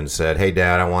yesterday and said, hey,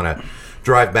 Dad, I want to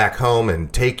drive back home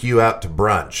and take you out to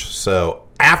brunch. So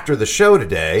after the show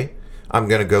today, I'm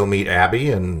going to go meet Abby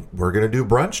and we're going to do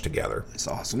brunch together. That's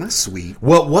awesome. That's sweet.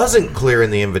 What wasn't clear in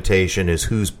the invitation is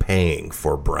who's paying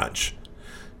for brunch.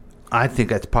 I think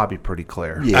that's probably pretty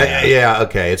clear. Yeah,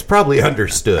 okay. It's probably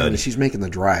understood. I mean, she's making the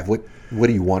drive. What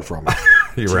do you want from her?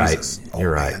 You're Jesus. right. Oh,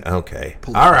 You're man. right. Okay.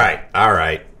 All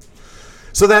right.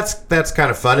 So that's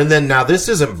kind of fun. And then now this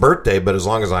isn't birthday, but as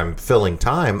long as I'm filling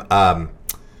time,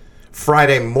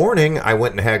 Friday morning I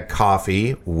went and had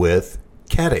coffee with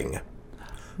Ketting.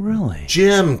 Really?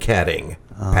 Jim Ketting,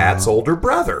 Pat's older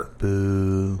brother.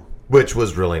 Boo. Which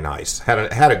was really nice.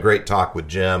 Had a great talk with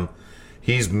Jim.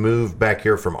 He's moved back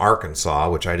here from Arkansas,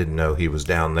 which I didn't know he was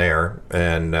down there,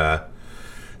 and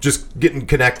just getting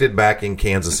connected back in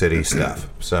Kansas City stuff.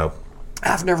 So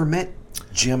I've never met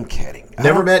Jim Ketting.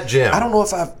 Never met Jim. I don't know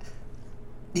if I've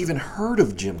even heard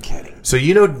of Jim Ketting. So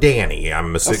you know Danny,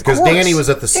 I'm assuming, because course. Danny was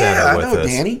at the center with us. I know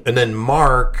Danny. And then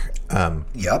Mark.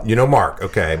 Yep. You know Mark,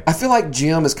 okay. I feel like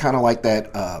Jim is kind of like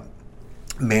that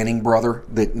Manning brother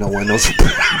that no one knows.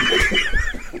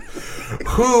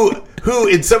 Who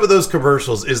in some of those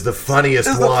commercials is the funniest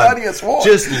one? The funniest one.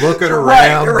 Just looking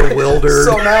around, bewildered.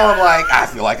 So now I'm like, I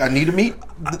feel like I need to meet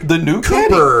the new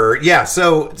Cooper. Ketting. Yeah.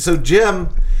 So Jim,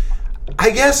 I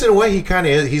guess in a way he kind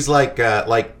of is. He's like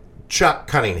Chuck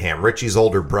Cunningham, Richie's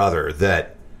older brother,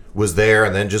 that was there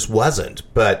and then just wasn't.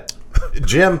 But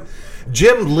Jim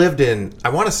lived in, I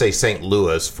want to say, St.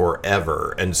 Louis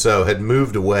forever, and so had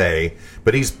moved away.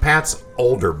 But he's Pat's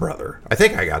older brother. I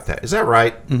think I got that. Is that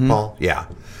right, Paul? Yeah.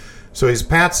 So he's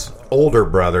Pat's older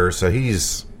brother, so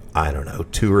he's, I don't know,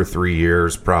 2 or 3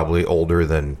 years probably older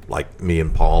than like me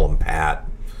and Paul and Pat.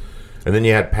 And then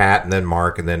you had Pat and then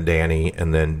Mark and then Danny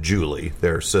and then Julie,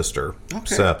 their sister.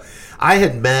 Okay. So I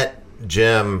had met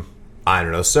Jim, I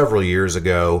don't know, several years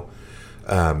ago.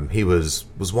 He was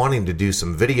wanting to do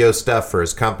some video stuff for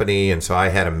his company, and so I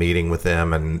had a meeting with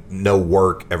him, and no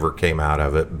work ever came out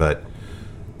of it.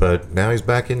 But now he's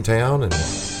back in town and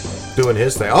doing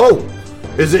his thing. Oh,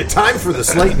 is it time for the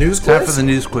Slate News Quiz? Time for the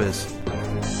news quiz.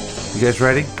 You guys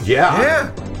ready?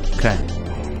 Yeah. Okay.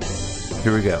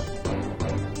 Here we go.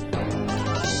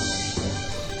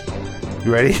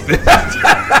 You ready?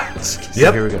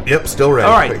 Yep. Here we go. Yep. Still ready.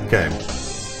 All right. Okay.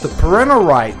 The parental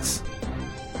rights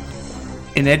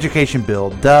in education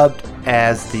bill, dubbed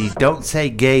as the Don't Say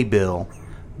Gay bill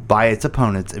by its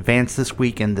opponents, advanced this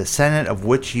week in the Senate of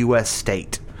which U.S.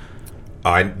 state?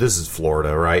 This is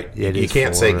Florida, right? It you is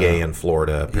can't Florida. say gay in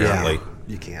Florida, apparently. Yeah,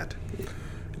 you can't.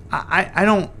 I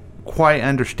don't quite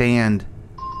understand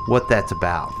what that's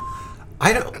about.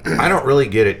 I don't really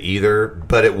get it either,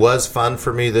 but it was fun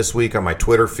for me this week on my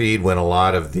Twitter feed when a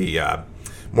lot of the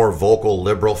more vocal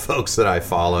liberal folks that I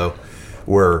follow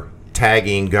were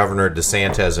tagging Governor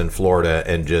DeSantis in Florida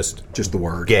and just the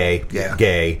word gay,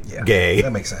 gay.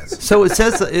 That makes sense. So it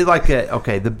says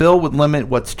the bill would limit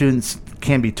what students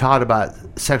can be taught about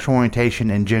sexual orientation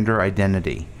and gender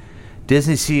identity.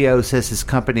 Disney CEO says his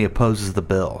company opposes the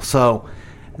bill. So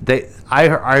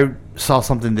I saw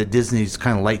something that Disney's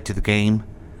kind of late to the game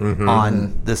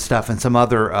on this stuff, and some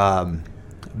other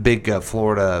big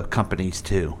Florida companies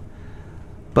too.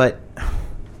 But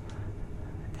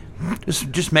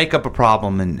just make up a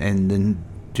problem and then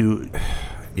do.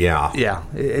 Yeah,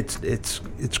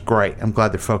 it's great. I'm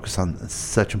glad they're focused on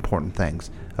such important things.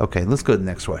 Okay, let's go to the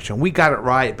next question. We got it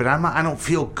right, but I don't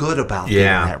feel good about getting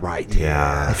that right.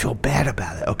 Yeah, I feel bad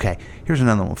about it. Okay, here's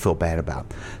another one I feel bad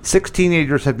about. 6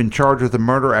 teenagers have been charged with a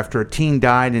murder after a teen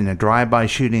died in a drive-by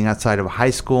shooting outside of a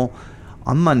high school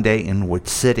on Monday in Wood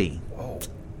City. Whoa.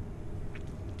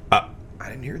 I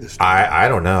didn't hear this story. I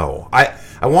don't know. I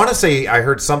want to say I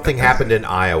heard something happened in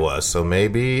Iowa, so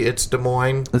maybe it's Des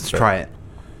Moines. Let's try it.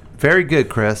 Very good,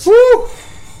 Chris. Woo!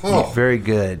 Oh. Very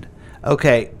good.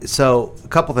 Okay, so a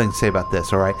couple things to say about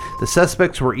this, all right? The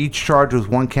suspects were each charged with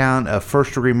 1 count of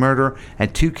first-degree murder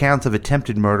and 2 counts of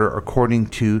attempted murder, according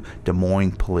to Des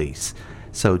Moines police.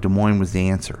 So Des Moines was the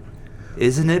answer.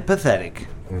 Isn't it pathetic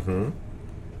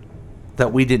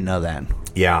that we didn't know that?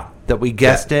 Yeah. That we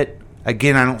guessed it?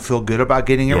 Again, I don't feel good about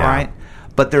getting it right,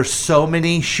 but there's so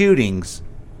many shootings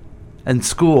in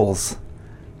schools.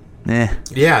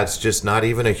 Yeah, it's just not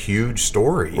even a huge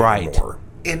story anymore.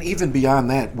 And even beyond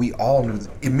that, we all knew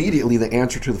immediately the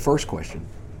answer to the first question.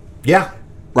 Yeah.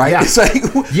 Right? Yeah. It's like,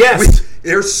 yes.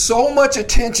 There's so much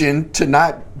attention to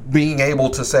not being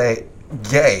able to say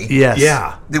gay. Yes.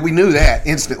 Yeah. That we knew that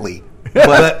instantly.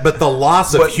 But the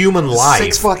loss of human life.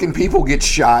 6 fucking people get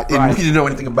shot and we didn't know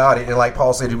anything about it. And like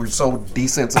Paul said, we were so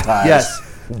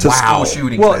desensitized to school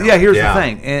shootings. Well, now. here's the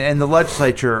thing. And the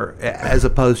legislature, as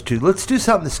opposed to, let's do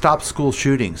something to stop school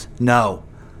shootings. No.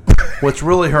 What's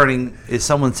really hurting is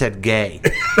someone said gay.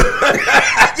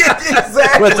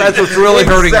 Exactly. That's what's really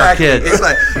hurting our kids. It's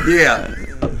like,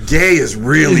 gay is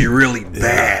really, really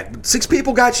bad. 6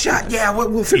 people got shot. Yeah,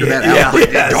 we'll figure that out.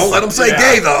 Yes. Don't let them say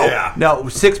gay, though. Yeah. No,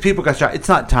 6 people got shot. It's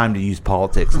not time to use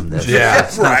politics in this. Yeah,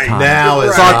 It's not time. Now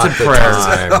it's Thoughts not and the prayers.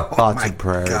 time. Thoughts and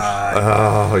prayers.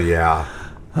 Oh, yeah.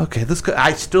 Okay, let's go.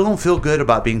 I still don't feel good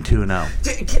about being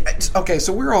 2-0. Okay,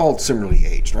 so we're all similarly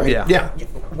aged, right? Yeah.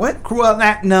 What? Well,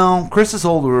 no. Chris is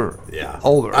older. Yeah.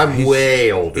 Older. I'm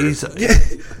way older. He's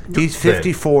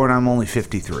 54 and I'm only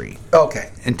 53. Okay.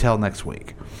 Until next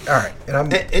week. All right.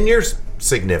 And you're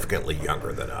significantly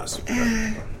younger than us.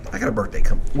 I got a birthday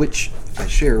coming, which I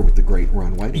share with the great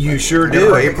Ron White. You sure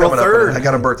do. April 3rd. I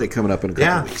got a birthday coming up in a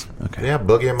couple of weeks. Okay. Yeah,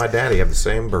 Boogie and my daddy have the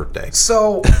same birthday.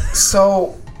 So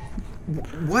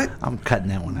what? I'm cutting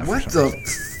that one out. What the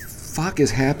fuck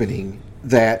is happening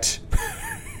that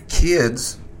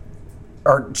kids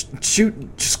are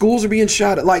schools are being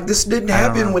shot at? Like, this didn't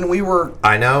happen when we were.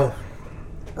 I know.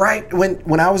 Right?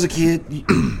 When I was a kid,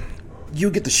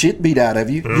 you'd get the shit beat out of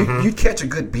you. You'd catch a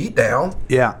good beat down.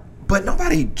 Yeah. But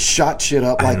nobody shot shit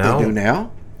up like they do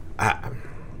now. I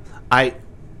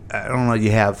don't know.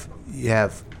 You have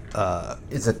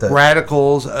Is it the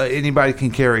radicals? Anybody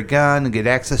can carry a gun and get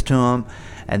access to them,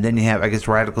 and then you have, I guess,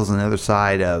 radicals on the other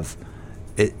side of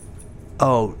it.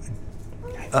 Don't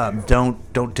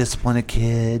discipline a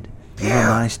kid. Be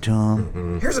nice to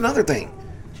him. Here's another thing.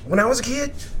 When I was a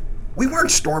kid, we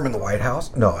weren't storming the White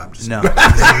House. No, I'm just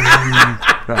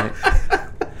right.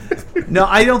 No,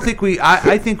 I don't think we.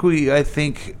 I think we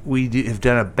have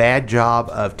done a bad job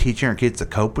of teaching our kids to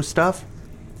cope with stuff.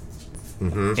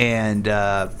 And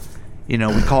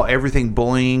we call everything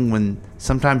bullying when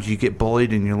sometimes you get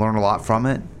bullied and you learn a lot from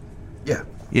it. Yeah.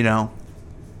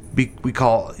 We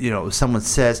call, someone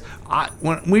says,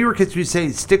 when we were kids, we'd say,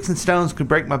 sticks and stones could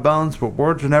break my bones, but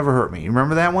words would never hurt me. You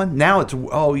remember that one? Now it's,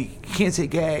 you can't say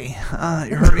gay.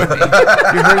 You're hurting me.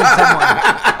 You're hurting someone.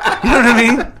 You know what I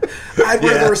mean? I'd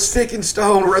rather a stick and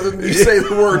stone rather than you say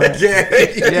the word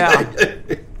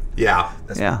gay. Yeah.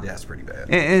 That's pretty bad.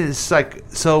 And it's like,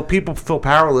 so people feel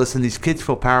powerless, and these kids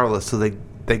feel powerless, so they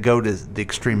go to the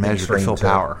extreme measure to feel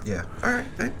power. Yeah. All right.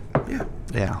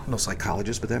 Yeah. I'm no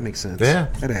psychologist, but that makes sense. Yeah.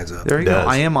 That adds up. There you go. Does.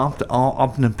 I am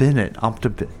omnipotent.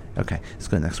 Okay, let's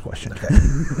go to the next question.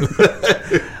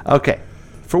 Okay. Okay.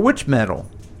 For which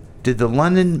medal did the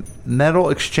London Metal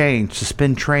Exchange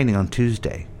suspend training on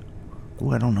Tuesday?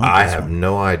 Ooh, I don't know. I have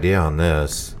no idea on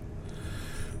this.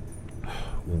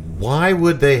 Why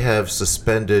would they have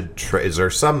suspended? Is there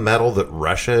some medal that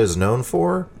Russia is known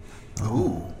for?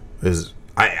 Ooh.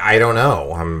 I don't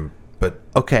know. But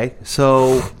okay,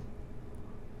 so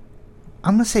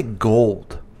I'm going to say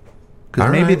gold. Because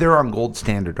All maybe right. they're on gold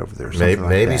standard over there.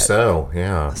 Maybe like so,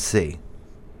 yeah. Let's see.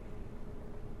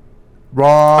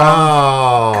 Wrong.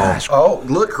 Oh. Oh,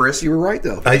 look, Chris, you were right,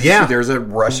 though. Yeah. See, there's a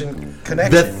Russian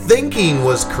connection. The thinking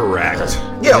was correct.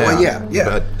 Yeah.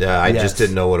 But I just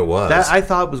didn't know what it was. I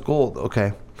thought it was gold.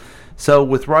 Okay. So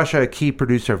with Russia, a key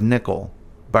producer of nickel,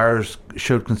 buyers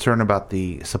showed concern about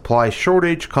the supply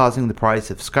shortage, causing the price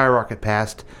of skyrocket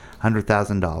past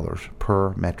 $100,000 per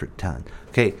metric ton.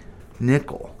 Okay,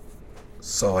 nickel.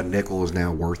 So a nickel is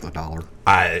now worth $1.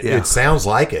 It sounds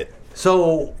like it.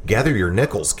 So Gather your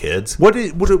nickels, kids. what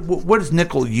is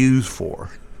nickel used for?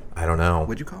 I don't know.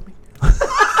 What'd you call me?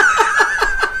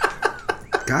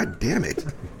 God damn it.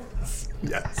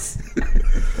 Yes.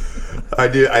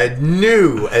 I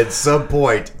knew at some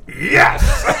point. Yes.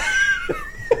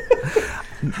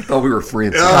 I thought we were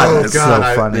friends. Oh, that's God.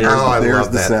 so funny. I There's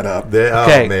love the that. setup.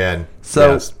 Okay. Oh, man.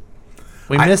 So Yes.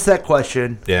 we missed that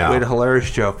question. Yeah. We had a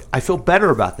hilarious joke. I feel better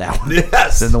about that one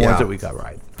Yes. than the ones Yeah. that we got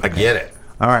right. I get it.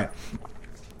 All right.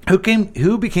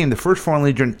 Who became the first foreign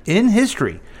leader in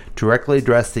history to directly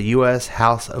address the U.S.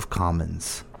 House of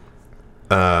Commons?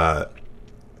 Oh,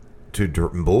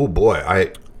 boy.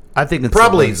 I think it's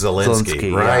Probably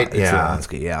Zelensky, right? Yeah, it's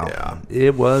Zelensky, yeah.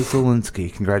 It was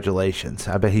Zelensky. Congratulations.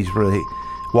 I bet he's really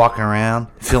walking around,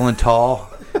 feeling tall.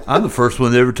 I'm the first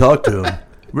one to ever talk to him.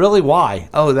 Really? Why?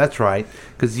 Oh, that's right.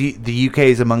 Because the UK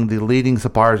is among the leading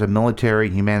suppliers of military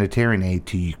and humanitarian aid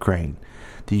to Ukraine.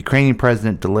 The Ukrainian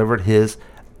president delivered his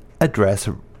address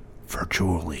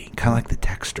virtually, kind of like the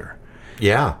texter.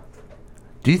 Yeah.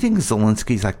 Do you think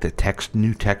Zelensky's like the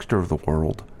new texter of the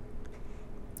world?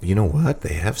 You know what?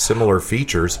 They have similar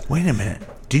features. Wait a minute.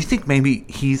 Do you think maybe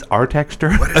he's our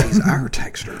texter? What if he's our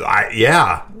texter?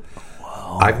 Yeah.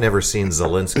 Whoa. I've never seen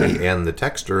Zelensky and the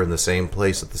texter in the same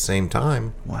place at the same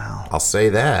time. Wow. I'll say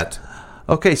that.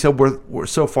 Okay, so we're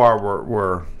so far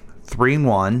we're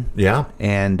 3-1. Yeah.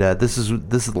 And this is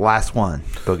the last one,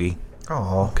 Boogie.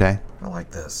 Oh, Okay. I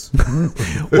like this.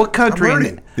 What country? I'm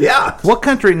learning. Yeah. What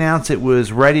country announced it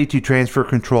was ready to transfer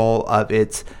control of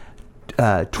its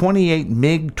 28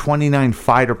 MiG-29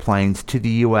 fighter planes to the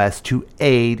U.S. to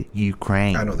aid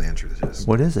Ukraine? I know the answer to this.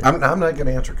 What is it? I'm not going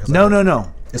to answer because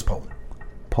No. It's Poland.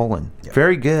 Poland.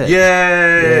 Very good.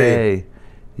 Yay.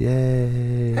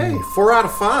 Yay. Hey, 4 out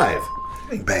of 5.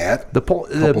 Ain't bad. The Couple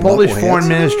Polish knuckleheads. foreign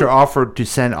minister offered to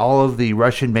send all of the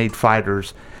Russian-made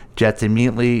fighters jets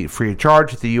immediately free of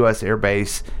charge to the U.S. air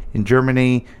base in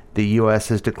Germany. The U.S.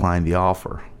 has declined the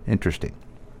offer. Interesting.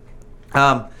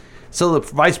 So the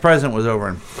vice president was over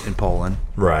in Poland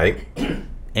Right.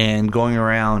 and going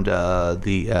around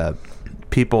the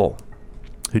people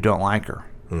who don't like her.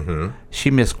 Mm-hmm.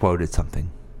 She misquoted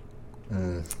something.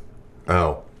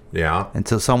 Oh, yeah. And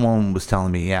so someone was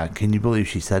telling me, yeah, can you believe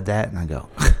she said that? And I go,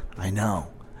 I know.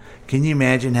 Can you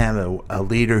imagine having a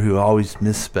leader who always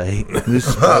misspoke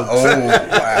Oh, and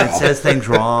wow. says things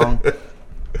wrong?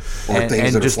 Or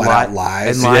things that are flat out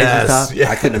lies. And lies Yes, and stuff? yeah.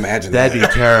 I couldn't imagine That'd that.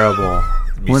 be terrible.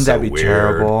 Wouldn't so that be weird.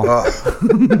 terrible?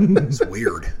 It's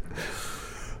weird.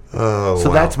 Oh, So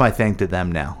wow. that's my thing to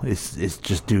them now. Is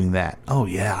just doing that. Oh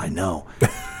yeah, I know.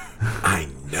 I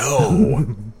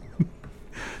know.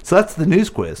 So that's the news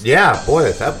quiz. Yeah,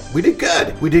 boy, we did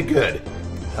good. We did good.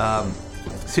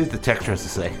 See what the texter has to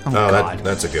say. Oh, Oh, God.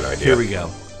 that's a good idea. Here we go.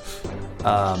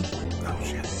 Oh,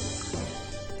 shit.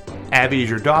 Abby is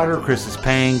your daughter. Chris is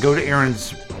paying. Go to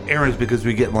Aaron's because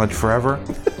we get lunch forever.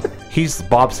 He's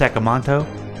Bob Sacamento.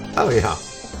 Oh, yeah.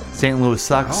 St. Louis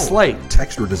sucks. Oh, Slate.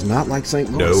 Texter does not like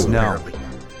St. Louis, No. apparently.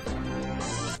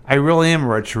 I really am a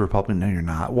registered Republican. No, you're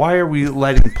not. Why are we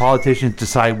letting politicians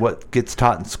decide what gets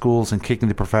taught in schools and kicking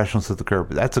the professionals to the curb?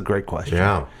 That's a great question.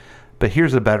 Yeah. But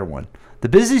here's a better one. The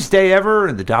busiest day ever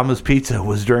in the Domino's Pizza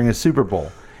was during a Super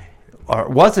Bowl. Or it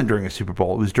wasn't during a Super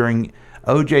Bowl. It was during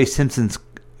O.J. Simpson's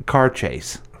car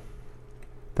chase.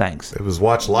 Thanks. It was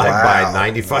watched live Wow. by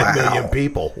 95 million Wow.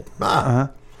 people.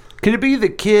 Could it be the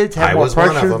kids I have more was one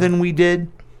of pressure them. than we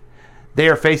did? They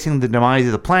are facing the demise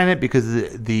of the planet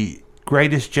because the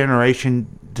greatest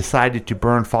generation decided to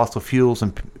burn fossil fuels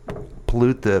and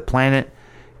pollute the planet.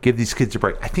 Give these kids a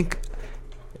break. I think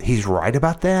he's right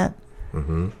about that.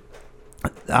 Mm-hmm.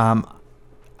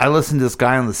 I listened to this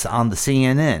guy on the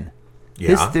CNN. Yeah.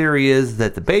 His theory is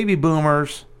that the baby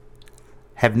boomers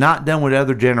have not done what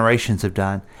other generations have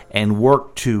done and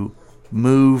worked to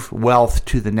move wealth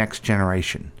to the next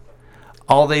generation.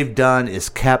 All they've done is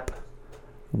kept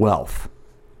wealth.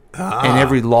 And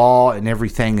every law and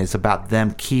everything is about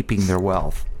them keeping their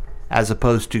wealth as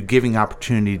opposed to giving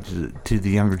opportunity to the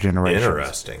younger generation.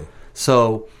 Interesting.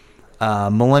 So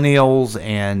millennials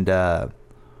and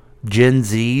Gen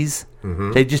Zs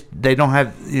Mm-hmm. They don't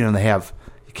have,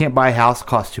 you can't buy a house, it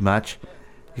costs too much.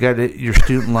 You got your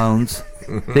student loans.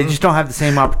 They just don't have the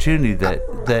same opportunity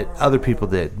that other people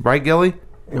did. Right, Gilly?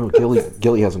 No,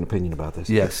 Gilly has an opinion about this.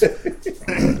 Yes.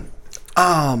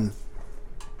 And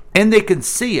they can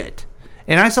see it.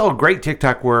 And I saw a great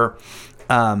TikTok where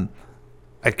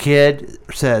a kid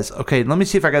says, okay, let me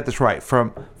see if I got this right.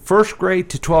 From first grade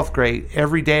to 12th grade,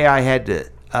 every day I had to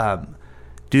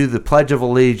do the Pledge of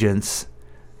Allegiance,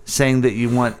 saying that you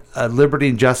want liberty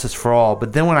and justice for all.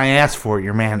 But then when I asked for it,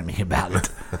 you're mad at me about it.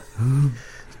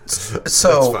 So that's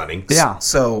funny. Yeah.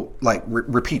 So, like,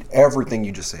 repeat everything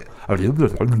you just said. Okay.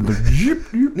 To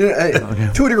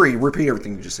a degree, repeat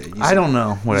everything you just said. I don't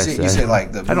know what I said. You said,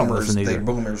 like, the I don't boomers, listen either.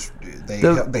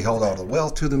 they held all the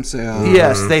wealth to themselves.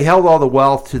 Yes, they held all the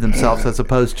wealth to themselves as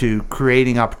opposed to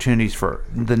creating opportunities for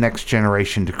the next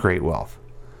generation to create wealth.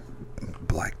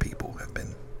 Black people have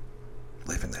been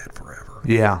living that forever.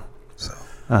 Yeah. So.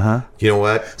 Uh-huh. You know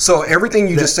what? So everything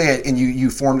you just said, and you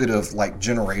formed it of, like,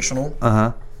 generational.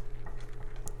 Uh-huh.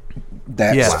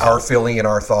 That's our feeling and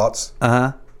our thoughts.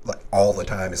 Uh-huh. Like, all the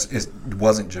time. It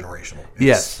wasn't generational.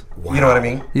 Yes. You know what I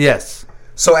mean? Yes.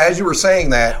 So as you were saying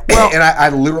that, and I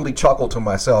literally chuckled to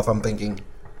myself, I'm thinking,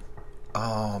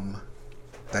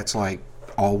 that's like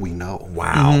all we know.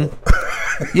 Wow.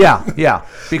 Mm-hmm. Yeah.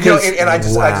 Because and I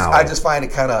just find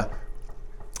it kind of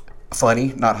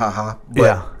funny, not haha,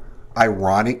 but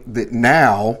ironic that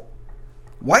now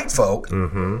white folk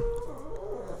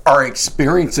are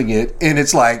experiencing it, and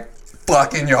it's like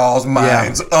fucking y'all's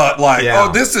minds up. Like,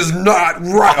 oh, this is not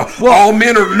right. All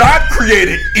men are not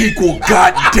created equal.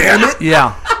 God damn it.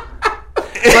 Yeah.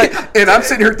 And I'm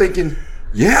sitting here thinking,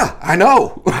 yeah, I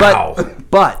know.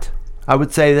 But I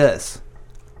would say this: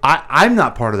 I'm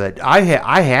not part of that. I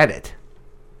had it.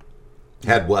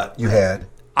 Had what? You had.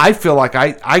 I feel like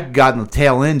I got in the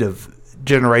tail end of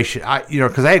generation.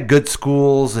 Because I had good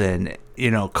schools and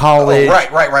college. Oh,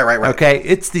 right. Okay,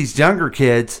 it's these younger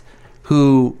kids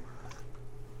who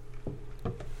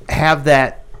have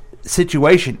that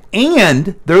situation,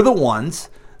 and they're the ones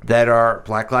that are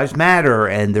Black Lives Matter,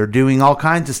 and they're doing all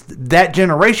kinds of that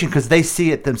generation because they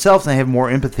see it themselves and they have more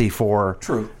empathy for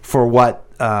what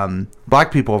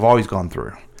black people have always gone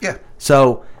through. Yeah.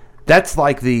 So that's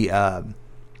like the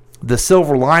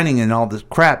silver lining in all this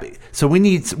crap. So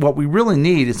what we really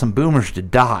need is some boomers to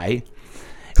die,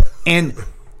 and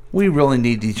we really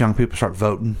need these young people to start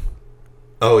voting.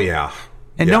 Oh yeah.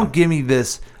 And don't give me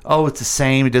this, it's the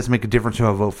same, it doesn't make a difference who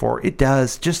I vote for. It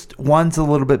does. Just one's a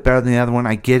little bit better than the other one.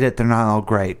 I get it, they're not all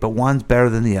great, but one's better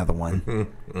than the other one.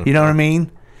 You know what I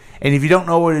mean? And if you don't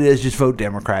know what it is, just vote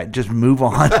Democrat. Just move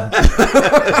on.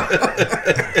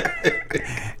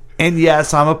 And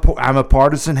yes, I'm a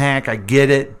partisan hack. I get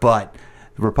it, but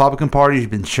the Republican Party has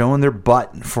been showing their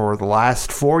butt for the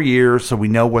last 4 years, so we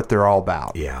know what they're all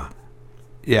about. Yeah.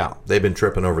 Yeah. They've been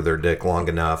tripping over their dick long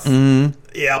enough. Mm-hmm.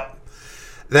 Yep.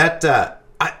 That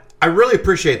I really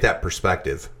appreciate that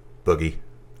perspective, Boogie.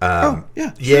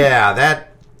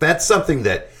 That's something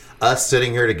that us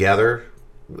sitting here together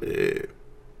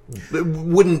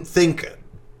wouldn't think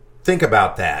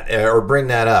about that or bring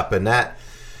that up, and that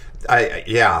I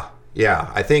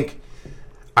think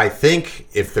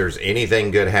if there's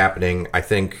anything good happening, I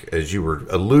think as you were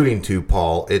alluding to,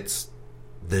 Paul, it's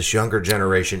this younger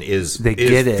generation is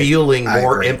feeling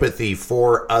more empathy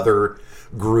for other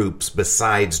groups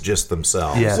besides just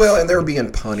themselves. Yes. Well, and they're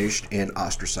being punished and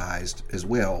ostracized as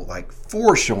well, like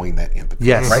for showing that empathy.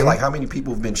 Yes. Right? Like how many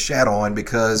people have been shat on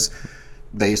because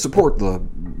they support the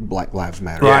Black Lives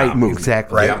Matter movement.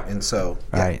 Exactly. Right? Yeah. And so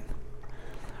Right.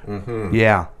 Mm-hmm.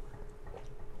 Yeah.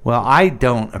 Well, I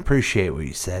don't appreciate what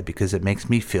you said because it makes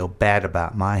me feel bad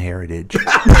about my heritage.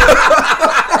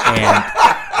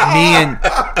 And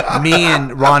me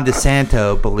and Ron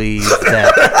DeSanto believe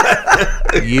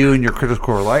that you and your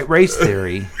critical race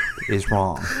theory is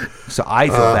wrong. So I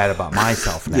feel bad about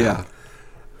myself now. Yeah.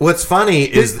 What's funny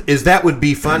is that would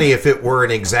be funny if it were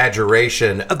an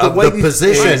exaggeration of the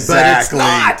position, exactly.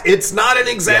 But it's not an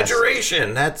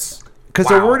exaggeration. That's because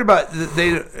they're worried about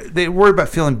they worry about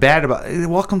feeling bad about.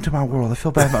 Welcome to my world. I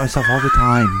feel bad about myself all the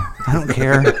time. I don't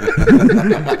care.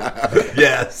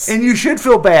 Yes, and you should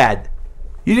feel bad.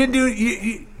 You didn't do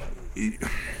you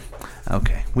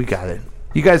okay, we got it.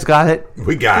 You guys got it?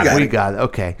 We got it. We got it.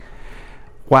 Okay.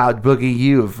 Wow, Boogie,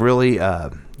 you have really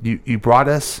you brought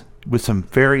us with some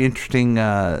very interesting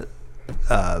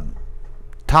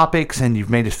topics, and you've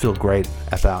made us feel great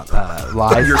about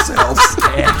life, yourselves,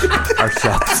 and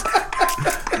ourselves.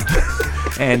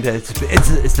 And it's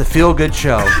the feel good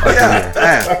show.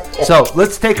 So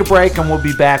let's take a break, and we'll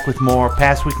be back with more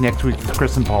Past Week Next Week with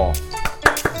Chris and Paul.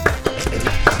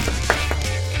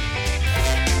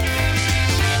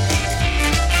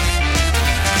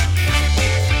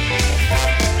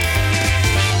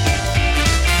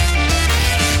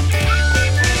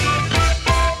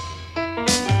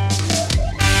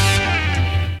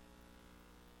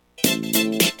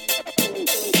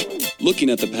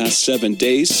 looking at the past 7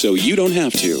 days so you don't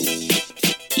have to.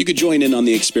 You could join in on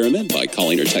the experiment by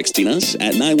calling or texting us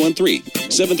at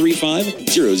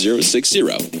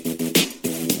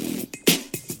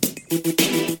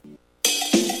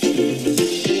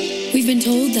 913-735-0060. We've been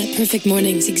told that perfect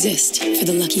mornings exist for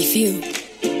the lucky few.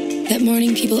 That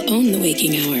morning people own the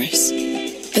waking hours.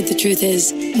 But the truth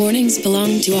is, mornings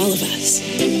belong to all of us.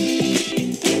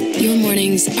 Your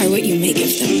mornings are what you make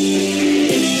of them.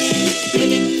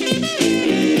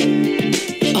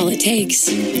 All it takes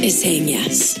is saying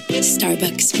yes.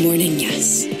 Starbucks Morning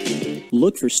Yes.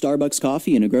 Look for Starbucks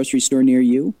coffee in a grocery store near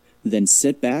you, then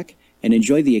sit back and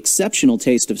enjoy the exceptional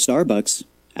taste of Starbucks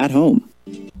at home.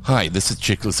 Hi, this is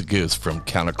Chickless Goose from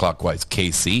Counterclockwise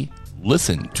KC.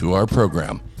 Listen to our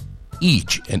program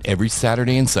each and every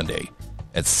Saturday and Sunday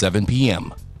at 7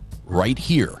 p.m. right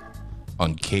here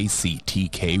on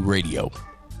KCTK Radio.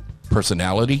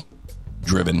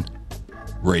 Personality-driven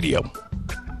radio.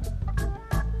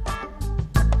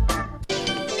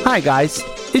 Hi guys,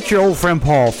 it's your old friend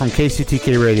Paul from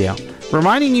KCTK Radio,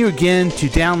 reminding you again to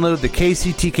download the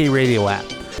KCTK Radio app.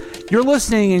 You're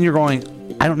listening and you're going,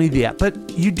 I don't need the app, but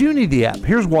you do need the app.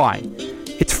 Here's why.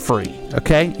 It's free,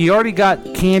 okay? You already got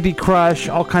Candy Crush,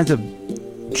 all kinds of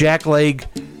jackleg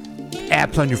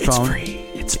apps on your phone.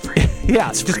 It's free.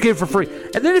 Yeah, just get it for free.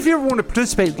 And then if you ever want to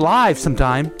participate live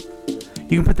sometime,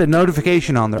 you can put the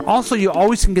notification on there. Also, you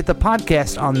always can get the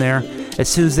podcast on there as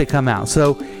soon as they come out.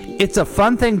 So it's a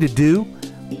fun thing to do.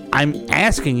 I'm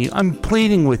asking you, I'm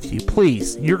pleading with you,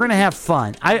 please. You're going to have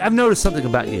fun. I've noticed something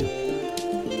about you.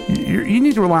 You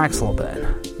need to relax a little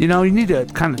bit. You know, you need to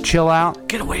kind of chill out.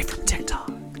 Get away from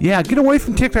TikTok. Yeah, get away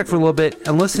from TikTok for a little bit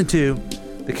and listen to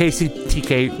the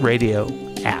KCTK Radio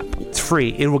app. It's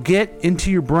free. It will get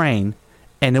into your brain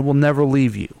and it will never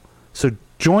leave you. So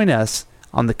join us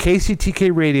on the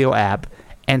KCTK Radio app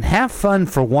and have fun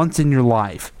for once in your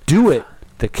life. Do it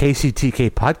the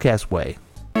KCTK podcast way.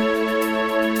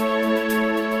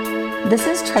 This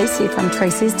is Tracy from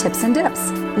Tracy's Tips and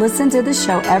Dips. Listen to the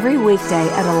show every weekday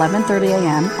at 11:30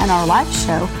 a.m. and our live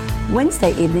show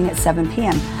Wednesday evening at 7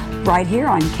 p.m. right here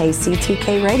on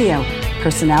KCTK Radio,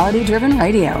 personality-driven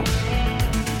radio.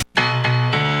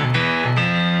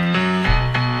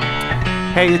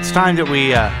 Hey, it's time that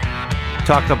we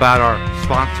talk about our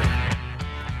sponsor.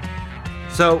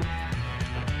 So,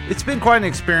 it's been quite an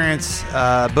experience.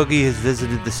 Boogie has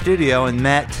visited the studio and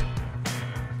met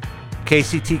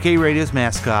KCTK Radio's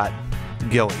mascot,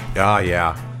 Gilly. Oh,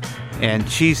 yeah. And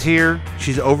she's here.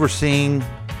 She's overseeing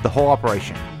the whole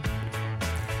operation.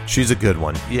 She's a good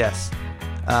one. Yes.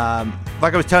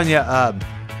 Like I was telling you,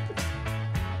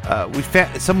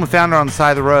 someone found her on the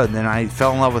side of the road, and then I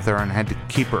fell in love with her and had to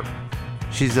keep her.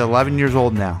 She's 11 years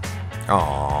old now.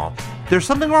 Aww. There's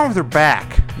something wrong with her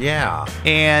back. Yeah.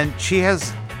 And she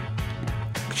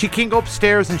can't go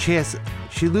upstairs, and she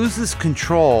loses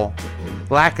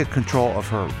lack of control of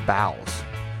her bowels.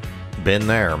 Been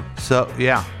there. So,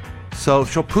 yeah. So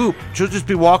she'll poop. She'll just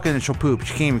be walking and she'll poop.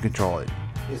 She can't even control it.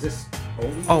 Is this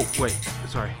only? Oh, wait.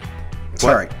 Sorry.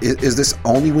 Sorry. Is this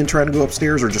only when trying to go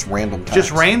upstairs or just random times?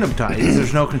 Just random times.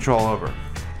 There's no control over.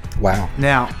 Wow.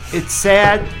 Now, it's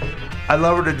sad. I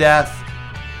love her to death.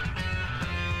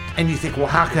 And you think, well,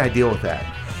 how can I deal with that?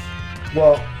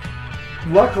 Well,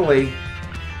 luckily,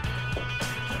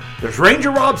 there's Ranger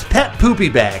Rob's Pet Poopy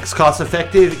Bags.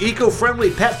 Cost-effective,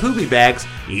 eco-friendly pet poopy bags.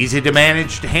 Easy to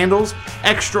manage, handles,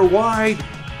 extra wide.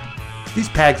 These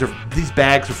bags are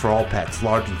for all pets,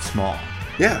 large and small.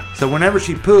 Yeah. So whenever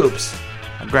she poops,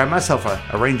 I grab myself a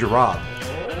Ranger Rob.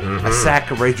 Mm-hmm. A sack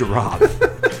of Ranger Rob.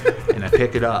 And I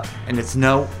pick it up. And it's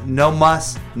no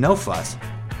muss, no fuss.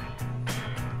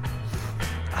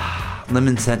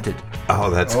 Lemon scented. Oh,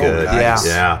 that's good. Nice.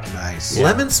 Yeah. Nice.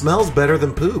 Lemon smells better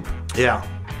than poop. Yeah.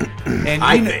 And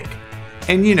I think.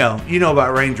 And you know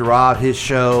about Ranger Rob, his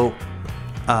show.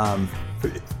 Of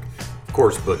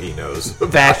course, Boogie knows.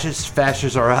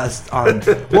 Fascists Are Us. On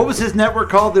what was his network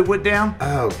called that went down?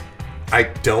 Oh, I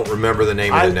don't remember the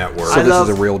name of the network. So this is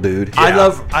a real dude.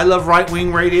 Yeah. I love Right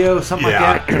Wing Radio, something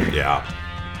like that. Yeah.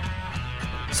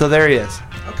 So there he is.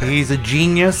 Okay. He's a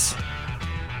genius.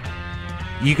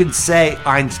 You can say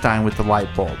Einstein with the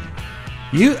light bulb.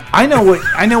 I know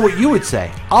what you would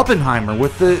say. Oppenheimer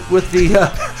with the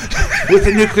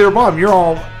nuclear bomb. You're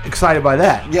all excited by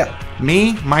that. Yeah.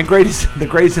 Me, the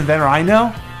greatest inventor I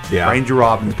know. Yeah. Ranger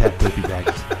Rob and the pet poopy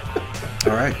bags.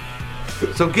 All right.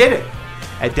 So get it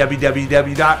at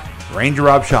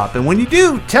www.rangerrobshop, and when you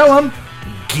do, tell them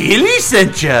Gilly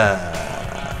sent ya.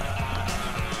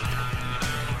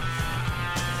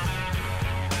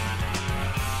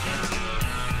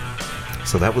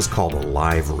 So that was called a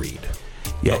live read.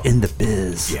 Yeah, in the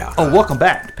biz. Yeah. Oh, welcome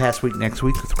back to Past Week, Next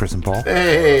Week with Chris and Paul.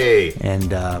 Hey!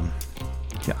 And I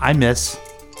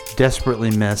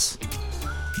desperately miss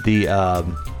the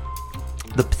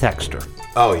texter.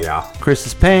 Oh, yeah. Chris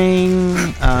is paying.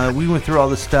 We went through all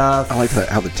this stuff. I like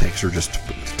how the texter just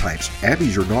types,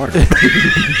 Abby's your daughter.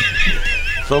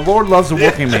 The Lord loves a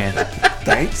working man.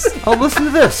 Thanks. Oh, listen to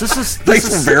this. Thanks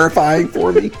for verifying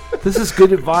for me. This is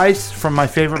good advice from my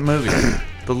favorite movie.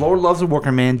 The Lord loves a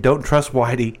working man. Don't trust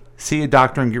Whitey. See a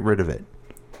doctor and get rid of it.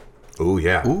 Oh,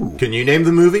 yeah. Ooh. Can you name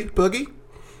the movie, Boogie?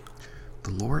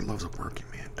 The Lord loves a working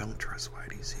man. Don't trust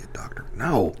Whitey. See a doctor.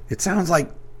 No. It sounds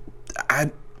like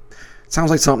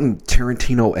something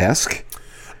Tarantino-esque.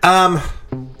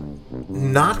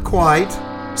 Not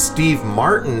quite. Steve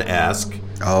Martin-esque.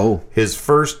 Oh. His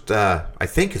first, I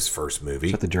think his first movie.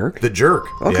 Is that The Jerk? The Jerk.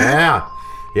 Okay. Yeah.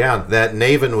 Yeah, that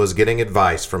Naven was getting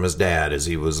advice from his dad as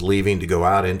he was leaving to go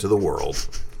out into the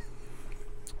world.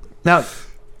 Now,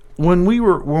 when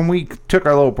we took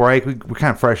our little break, we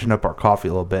kind of freshened up our coffee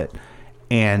a little bit,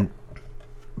 and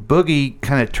Boogie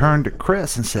kind of turned to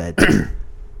Chris and said,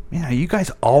 "Man, are you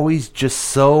guys always just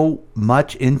so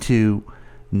much into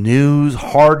news,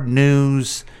 hard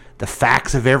news, the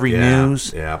facts of every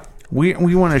news?" Yeah. We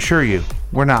want to assure you,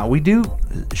 we're not. We do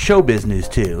showbiz news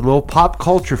too, a little pop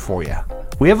culture for you.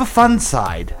 We have a fun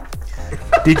side.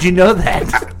 Did you know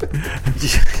that?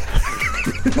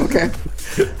 Okay.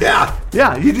 Yeah.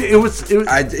 Yeah. It was.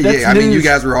 I mean, you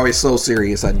guys were always so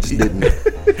serious. I just didn't.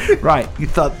 Right. You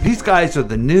thought these guys are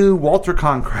the new Walter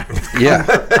Concrete. Yeah.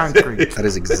 Concrete. That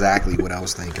is exactly what I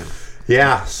was thinking.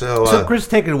 Yeah. So Chris,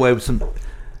 take it away with some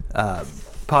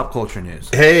pop culture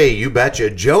news. Hey, you betcha.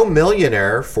 Joe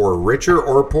Millionaire for Richer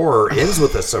or Poorer ends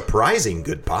with a surprising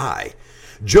goodbye.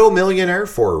 Joe Millionaire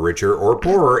for Richer or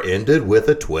Poorer ended with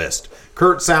a twist.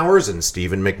 Kurt Sowers and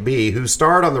Stephen McBee, who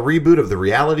starred on the reboot of the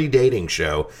reality dating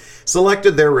show,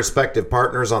 selected their respective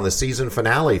partners on the season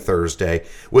finale Thursday,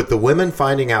 with the women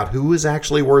finding out who is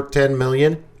actually worth $10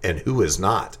 million and who is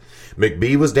not.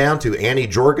 McBee was down to Annie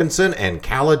Jorgensen and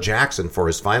Calla Jackson for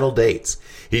his final dates.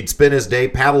 He'd spent his day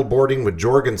paddleboarding with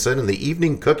Jorgensen and the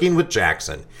evening cooking with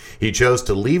Jackson. He chose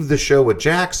to leave the show with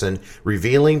Jackson,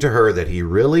 revealing to her that he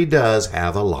really does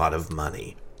have a lot of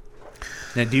money.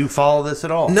 Now, do you follow this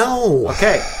at all? No.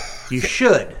 Okay. You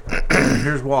should.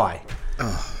 Here's why.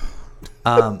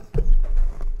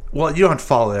 Well, you don't have to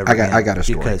follow everything. I got a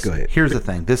story. Because Go ahead. here's the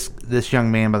thing. This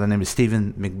young man by the name of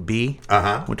Stephen McBee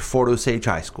went to Fort Osage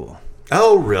High School.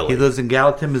 Oh, really? He lives in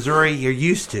Gallatin, Missouri. You're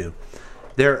used to.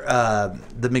 The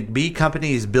McBee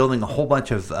company is building a whole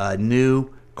bunch of new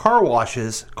car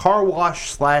wash/coffee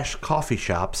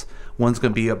shops. One's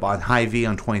going to be up on Hy-Vee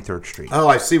on 23rd Street. Oh,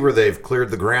 I see where they've cleared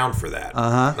the ground for that.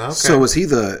 Okay. So was he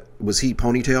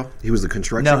Ponytail? He was the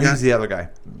construction guy? No, he's the other guy.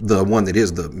 The one that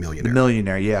is the millionaire.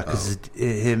 Millionaire, yeah, because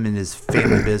him and his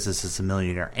family business is a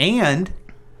millionaire. And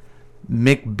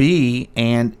McBee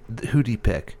and who'd he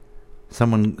pick?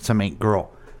 Some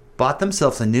girl bought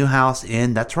themselves a new house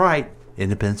in, that's right,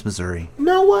 Independence, Missouri.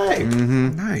 No way.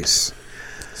 Mm-hmm. Nice.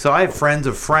 So I have friends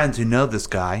of friends who know this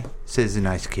guy. Says he's a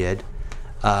nice kid.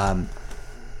 I'm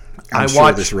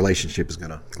sure this relationship is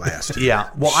going to last. Yeah.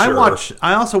 Well, Sure.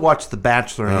 I also watch The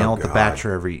Bachelor and yell at The God.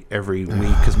 Bachelor every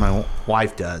week because my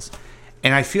wife does,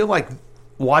 and I feel like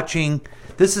watching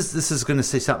this is going to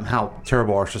say something how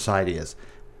terrible our society is.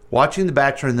 Watching The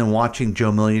Bachelor and then watching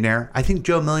Joe Millionaire. I think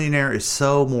Joe Millionaire is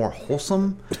so more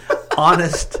wholesome,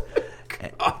 honest,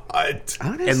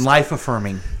 and life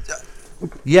affirming.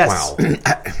 Yes. Wow.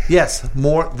 Yes,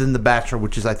 more than The Bachelor,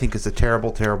 which is I think is a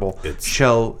terrible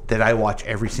show that I watch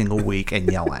every single week and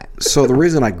yell at. So the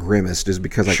reason I grimaced is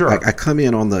because I come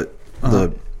in on the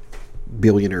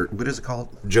billionaire. What is it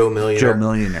called? Joe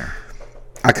Millionaire.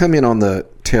 I come in on the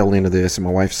tail end of this, and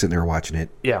my wife's sitting there watching it.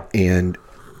 Yeah. And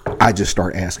I just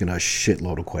start asking a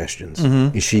shitload of questions,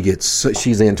 Mm-hmm. and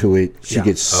she's into it. She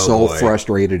gets so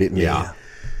frustrated at me,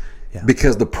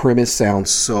 because the premise sounds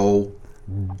so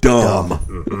dumb.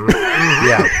 Mm-hmm.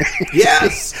 Yeah.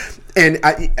 Yes. And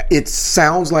it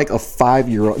sounds like a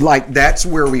 5-year-old. Like, that's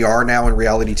where we are now in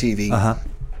reality TV.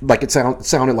 Like, it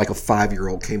sounded like a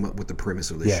 5-year-old came up with the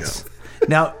premise of this show.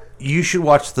 Now, you should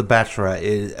watch The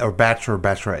Bachelorette or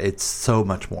Bachelorette. It's so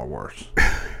much more worse.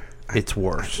 It's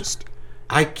worse.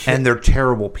 I can't. And they're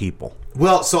terrible people.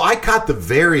 Well, so I caught the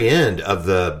very end of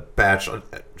The Bachelor,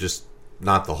 just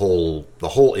not the whole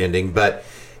ending, but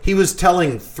he was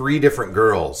telling 3 different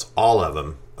girls, all of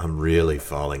them, I'm really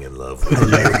falling in love with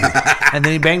you. And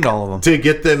then he banged all of them. To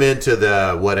get them into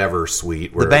the whatever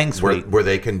suite. The bang suite. Where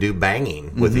they can do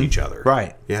banging with each other.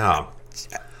 Right. Yeah.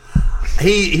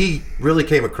 He really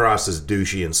came across as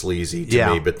douchey and sleazy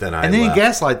to me, but then he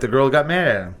gaslight the girl who got mad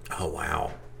at him. Oh,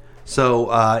 wow.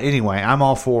 So, anyway, I'm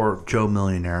all for Joe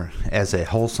Millionaire as a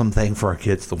wholesome thing for our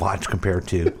kids to watch compared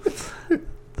to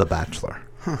The Bachelor.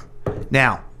 Huh.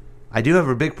 Now, I do have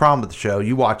a big problem with the show.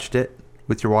 You watched it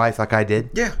with your wife like I did.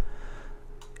 Yeah.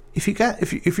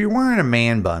 If you're wearing a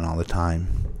man bun all the time,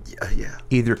 yeah.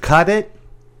 Either cut it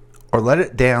or let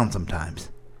it down sometimes.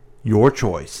 Your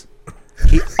choice.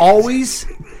 He always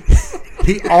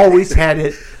had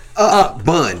it up,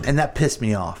 bun, and that pissed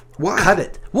me off. Why? Cut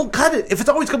it. Well, cut it. If it's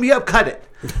always going to be up, cut it.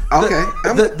 Okay.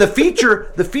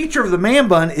 The feature of the man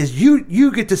bun is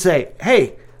you get to say,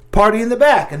 "Hey, party in the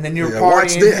back," and then you're partying.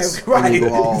 Watch this. Right. You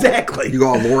go Exactly. You go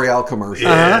all L'Oreal commercial.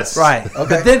 Yes. Right.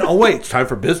 Okay. But then, it's time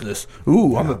for business.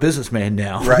 Ooh, I'm a businessman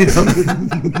now. Right.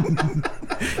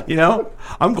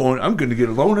 I'm going to get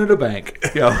a loan at a bank.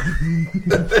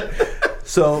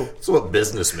 So that's what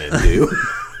businessmen do.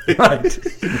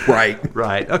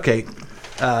 Right. Okay.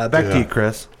 Back to you,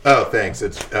 Chris. Oh, thanks.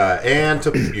 It's and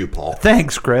to you, Paul.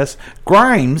 Thanks, Chris.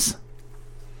 Grimes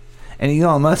and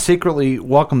Elon Musk secretly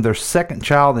welcomed their second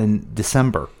child in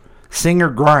December. Singer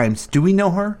Grimes. Do we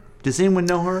know her? Does anyone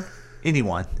know her?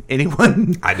 Anyone?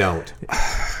 I don't.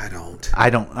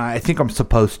 I think I'm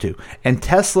supposed to. And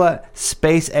Tesla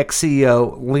SpaceX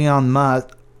CEO Elon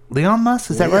Musk. Elon Musk?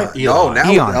 Is that right? Elon.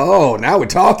 Now we're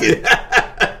talking.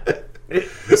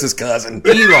 This is cousin.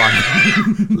 Leon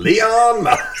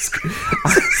Musk.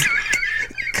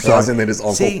 Cousin that his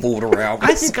uncle fooled around with.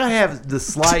 I think I have the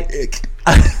slight...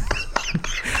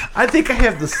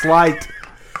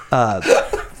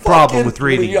 problem with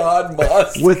reading. Leon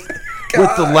Musk. With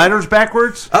the letters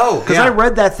backwards. Oh, because I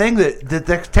read that thing that the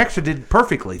texter did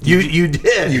perfectly. You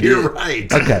did. You're right.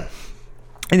 Okay.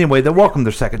 Anyway, they welcomed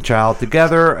their second child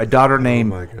together, a daughter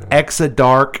named Exa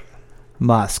Dark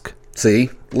Musk. See?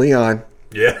 Leon.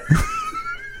 Yeah.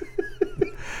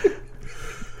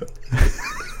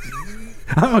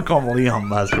 I'm going to call him Leon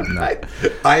Musk tonight.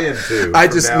 I am too. I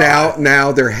just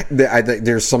now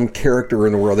there's some character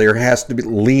in the world. There has to be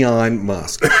Leon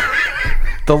Musk.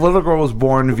 The little girl was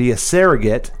born via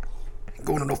surrogate.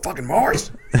 Going to no fucking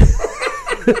Mars.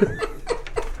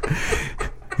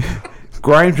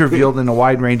 Grimes revealed in a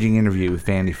wide-ranging interview with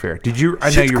Vanity Fair. Did you?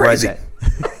 I know you crazy. read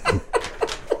that.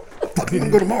 Fucking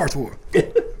gonna go to Mars for.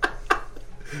 Get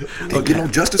no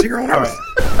justice here on Earth.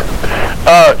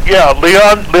 Yeah,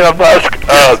 Leon Musk.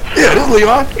 Yeah, this is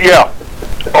Leon. Yeah.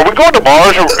 Are we going to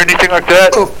Mars or anything like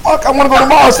that? What the fuck I want to go to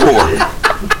Mars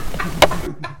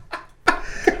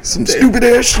for? Some stupid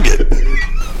ass shit.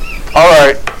 All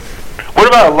right. What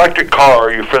about electric car?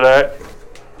 Are you for that?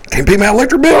 Can't pay my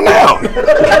electric bill now.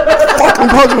 Fuck, I'm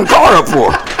plugging the car up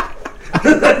for.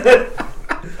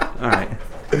 All right.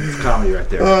 It's comedy right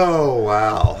there. Oh,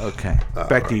 wow. Okay.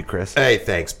 Back to you, Chris. Hey,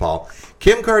 thanks, Paul.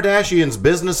 Kim Kardashian's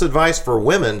business advice for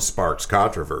women sparks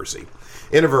controversy.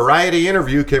 In a Variety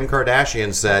interview, Kim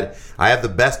Kardashian said, "I have the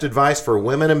best advice for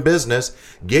women in business.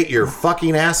 Get your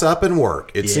fucking ass up and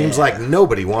work. It seems like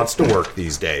nobody wants to work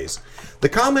these days." The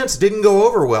comments didn't go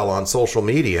over well on social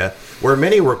media, where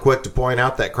many were quick to point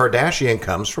out that Kardashian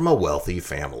comes from a wealthy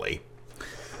family.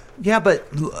 Yeah, but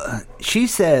she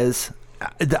says,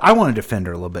 I want to defend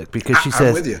her a little bit because she says,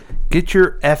 I'm with you. Get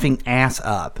your effing ass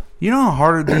up. You know how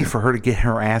hard it would be for her to get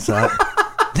her ass up?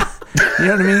 You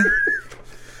know what I mean?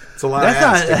 It's a lot of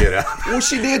ass to get up. Well,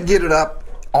 she did get it up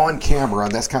on camera,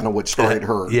 and that's kind of what started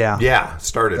her. Yeah.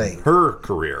 Started her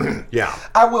career. Yeah.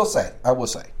 I will say.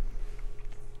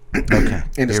 Okay.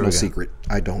 And it's no secret.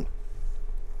 I don't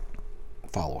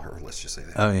follow her. Let's just say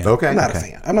that. Oh, yeah. Okay. I'm not a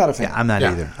fan. I'm not a fan. Yeah, I'm not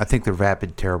either. I think they're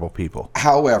vapid, terrible people.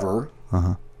 However,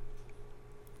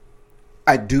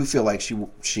 I do feel like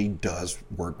she does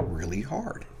work really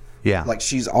hard. Yeah. Like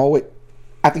she's always...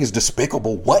 I think it's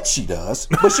despicable what she does,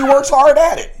 but she works hard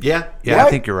at it. Yeah. Yeah, right? I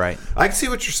think you're right. I can see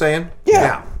what you're saying.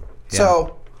 Yeah.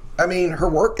 So, I mean, her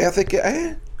work ethic,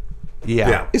 Yeah.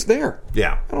 it's there.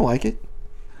 Yeah. I don't like it.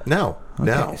 No.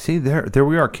 Okay. See, there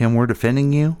we are, Kim. We're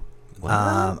defending you.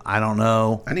 I don't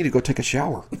know. I need to go take a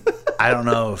shower. I don't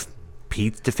know if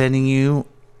Pete's defending you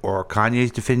or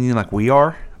Kanye's defending you like we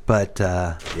are, but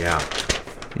Yeah.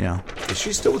 you know, Is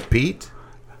she still with Pete?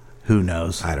 who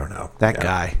knows? I don't know. That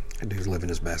guy. That dude's living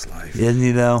his best life. Isn't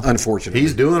he, though? Unfortunately.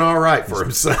 He's doing all right for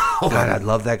himself. God, I'd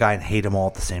love that guy and hate him all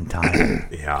at the same time.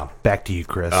 Yeah. Back to you,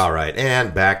 Chris. All right.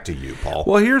 And back to you, Paul.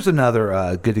 Well, here's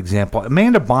another good example.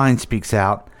 Amanda Bynes speaks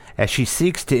out as she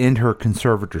seeks to end her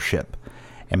conservatorship.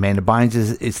 Amanda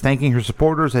Bynes is thanking her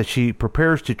supporters as she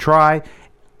prepares to try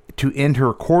to end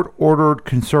her court-ordered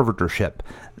conservatorship.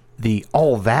 The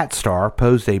All That star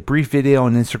posted a brief video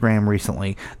on Instagram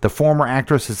recently. The former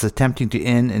actress is attempting to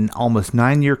end an almost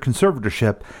 9-year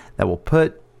conservatorship that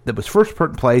was first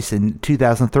put in place in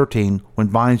 2013 when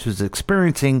Bynes was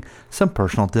experiencing some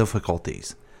personal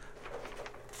difficulties.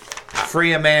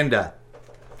 Free Amanda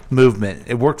movement.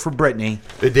 It worked for Britney.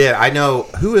 It did. I know.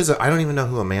 Who is it? I don't even know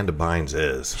who Amanda Bynes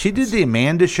is. She did the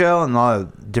Amanda Show and a lot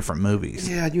of different movies.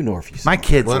 Yeah, you know her if you see My her.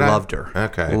 kids loved her.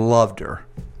 Okay. Loved her.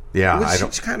 Yeah,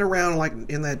 She's kind of around like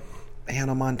in that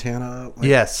Hannah Montana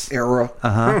era.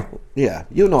 Uh-huh. Yeah,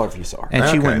 you'll know if you saw her. And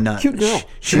she went nuts. Cute girl.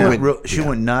 She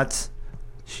went nuts.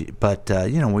 But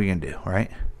you know what are you going to do,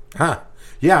 right? Huh.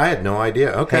 Yeah, I had no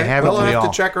idea. Okay. Hey, I'll have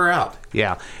to check her out.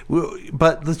 Yeah.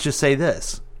 But let's just say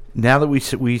this. Now that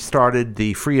we started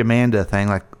the Free Amanda thing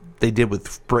like they did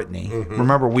with Britney. Mm-hmm.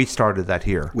 Remember, we started that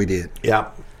here. We did.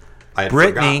 Yeah. I had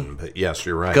forgotten, but yes,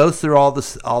 you're right. Goes through all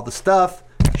the stuff.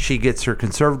 She gets her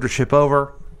conservatorship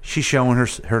over. She's showing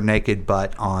her naked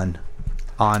butt on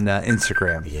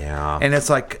Instagram. Yeah. And it's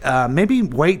like, maybe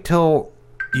wait till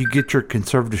you get your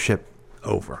conservatorship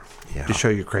over to show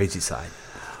your crazy side.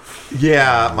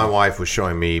 Yeah, my wife was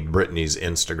showing me Brittany's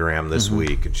Instagram this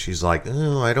week, and she's like,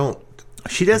 "Oh, I don't."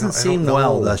 She doesn't seem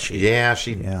well, does she? Yeah,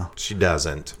 she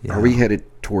doesn't. Yeah. Are we headed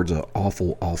towards an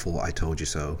awful I told you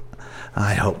so?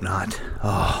 I hope not.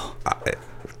 Oh,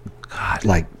 God!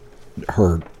 Like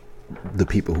the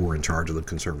people who are in charge of the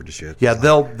conservatorship. Yeah,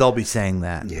 they'll be saying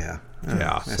that. Yeah,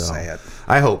 that's sad.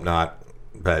 I hope not,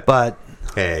 but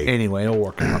hey, anyway, it'll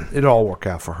work out. It'll all work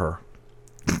out for her.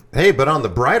 Hey, but on the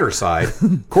brighter side,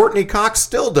 Courtney Cox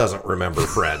still doesn't remember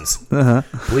Friends. Uh-huh.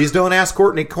 Please don't ask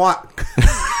Courtney Cox.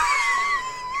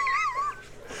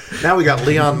 Now we got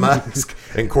Leon Musk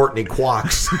and Courtney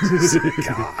Quox.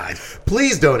 God.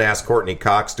 Please don't ask Courtney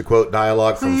Cox to quote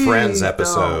dialogue from Friends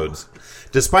episodes.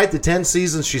 Despite the 10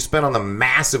 seasons she spent on the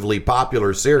massively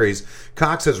popular series,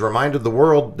 Cox has reminded the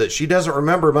world that she doesn't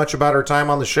remember much about her time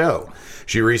on the show.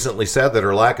 She recently said that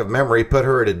her lack of memory put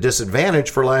her at a disadvantage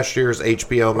for last year's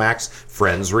HBO Max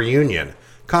Friends reunion.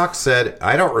 Cox said,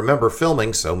 "I don't remember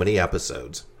filming so many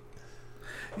episodes."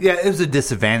 Yeah, it was a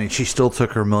disadvantage. She still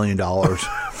took her $1 million.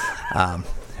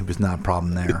 It was not a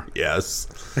problem there. Yes.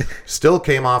 Still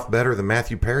came off better than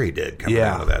Matthew Perry did coming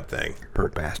out of that thing. Poor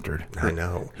bastard. I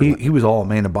know. He was all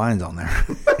Amanda Bynes on there.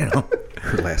 You know?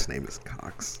 Her last name is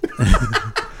Cox.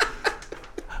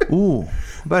 Ooh.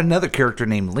 About another character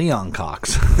named Leon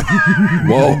Cox.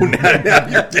 Whoa.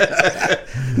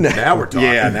 Now we're talking.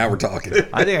 Yeah, now we're talking.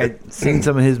 I think I've seen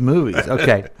some of his movies.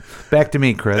 Okay. Back to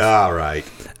me, Chris. All right.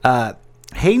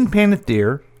 Hayden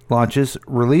Panettiere launches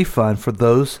relief fund for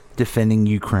those defending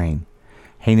Ukraine.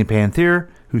 Hayden Panettiere,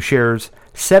 who shares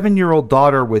 7-year-old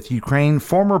daughter with Ukraine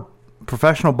former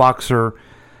professional boxer,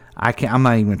 I'm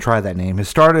not even going to try that name, has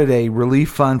started a relief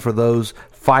fund for those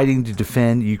fighting to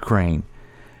defend Ukraine.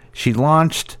 She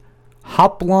launched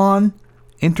Hoplon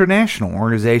International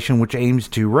organization, which aims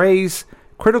to raise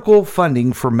critical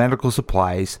funding for medical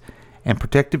supplies and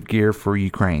protective gear for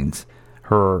Ukrainians.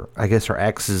 Her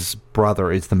ex's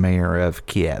brother is the mayor of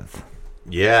Kiev.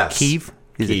 Yes. Kiev?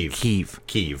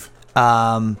 Kiev.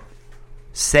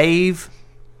 Save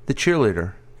the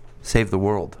cheerleader. Save the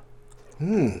world.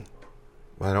 Isn't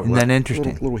that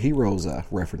interesting? Little heroes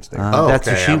reference there. That's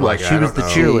what she was. She was the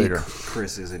cheerleader.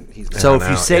 Chris isn't. So if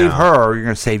you save her, you're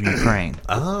going to save Ukraine.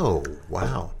 Oh,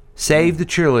 wow. Save the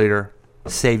cheerleader.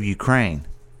 Save Ukraine.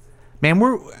 Man,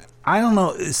 I don't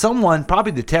know. Someone,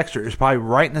 probably the texter, is probably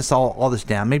writing us all this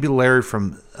down. Maybe Larry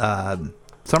from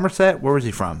Somerset. Where was he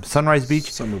from? Sunrise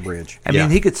Beach? Summer Bridge. I mean,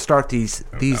 he could start these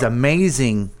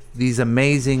amazing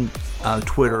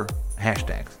Twitter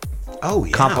hashtags. Oh,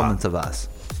 yeah. Compliments of us.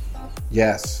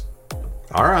 Yes.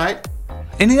 All right.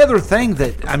 Any other thing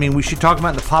that, we should talk about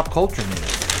in the pop culture news?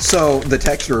 So the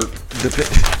texter.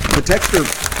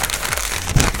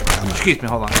 Excuse me,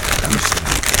 hold on.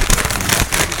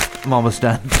 I'm almost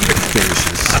done.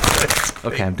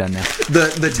 Okay, I'm done now.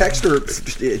 The texter,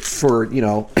 it's for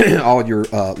all your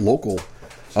local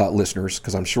listeners,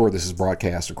 because I'm sure this is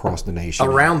broadcast across the nation,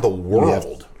 around the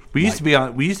world. We used to be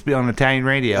on Italian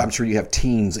radio. I'm sure you have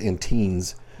teens and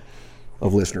teens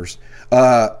of listeners.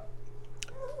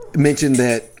 Mentioned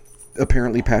that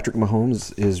apparently Patrick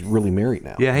Mahomes is really married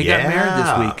now. Yeah, he got married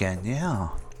this weekend. Yeah.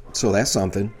 So that's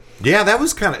something. Yeah, that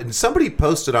was kind of. Somebody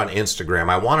posted on Instagram.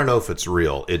 I want to know if it's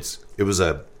real. It was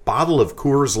a bottle of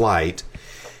Coors Light,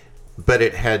 but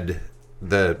it had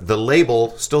the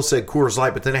label still said Coors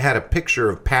Light, but then it had a picture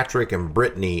of Patrick and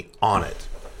Brittany on it.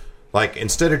 Like,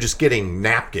 instead of just getting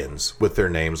napkins with their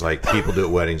names like people do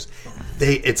at weddings,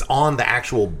 it's on the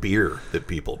actual beer that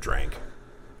people drank.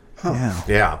 Huh.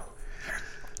 Yeah.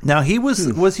 Now,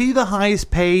 was he the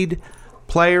highest paid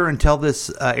player until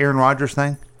this Aaron Rodgers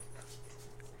thing?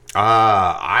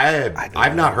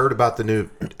 I've not heard about the new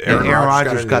Aaron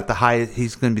Rodgers got the highest.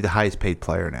 He's going to be the highest paid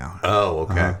player now. Oh,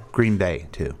 okay. Green Bay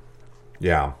too.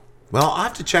 Yeah. Well, I'll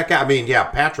have to check out. I mean, yeah,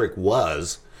 Patrick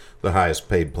was the highest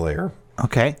paid player.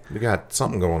 Okay. We got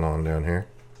something going on down here.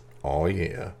 Oh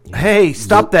yeah. Hey,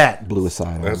 stop that! Blew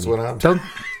aside. That's what I'm.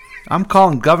 I'm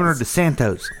calling Governor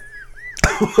DeSantos.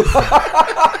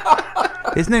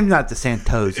 His name's not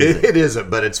DeSantos. It isn't,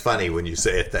 but it's funny when you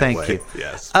say it that way. Thank you.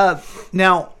 Yes.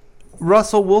 Now,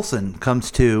 Russell Wilson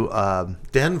comes to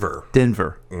Denver.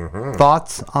 Mm-hmm.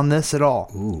 Thoughts on this at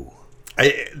all? Ooh.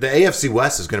 The AFC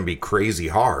West is going to be crazy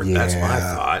hard. Yeah. That's my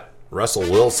thought. Russell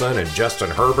Wilson and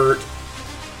Justin Herbert.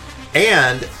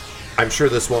 And I'm sure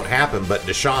this won't happen, but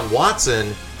Deshaun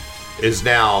Watson is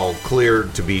now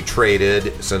cleared to be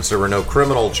traded since there were no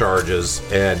criminal charges.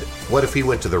 And what if he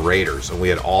went to the Raiders and we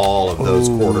had all of those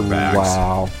quarterbacks?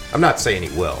 Wow. I'm not saying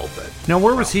he will, but... Now,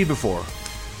 where was he before?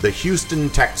 The Houston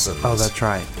Texans. Oh, that's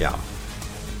right.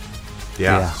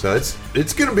 Yeah. So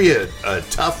it's going to be a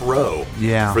tough row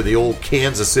for the old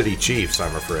Kansas City Chiefs,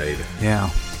 I'm afraid. Yeah.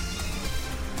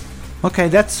 Okay,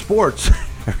 that's sports.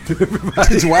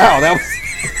 Wow, that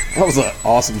was an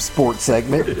awesome sports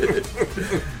segment.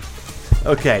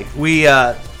 Okay, we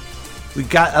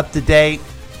got up to date.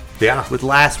 Yeah. With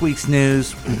last week's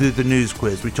news, we did the news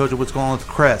quiz. We told you what's going on with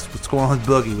Chris, what's going on with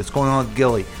Boogie, what's going on with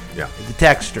Gilly. Yeah. The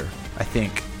texter, I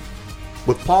think.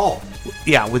 With Paul.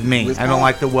 Yeah, with me. I don't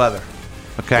like the weather.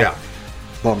 Okay. Yeah.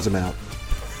 Bums him out.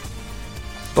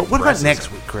 But what about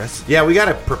next week, Chris? Yeah, we got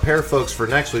to prepare folks for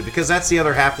next week because that's the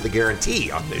other half of the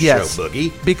guarantee on this show,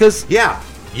 Boogie. Because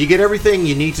you get everything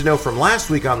you need to know from last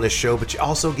week on this show, but you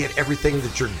also get everything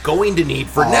that you're going to need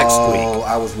for next week. Oh,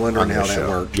 I was wondering how that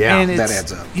worked. Yeah, and that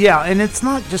adds up. Yeah, and it's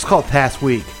not just called Past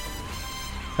Week.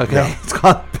 Okay, no. It's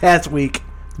called Past Week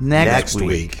next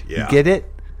week. Yeah. You get it?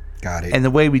 Got it. And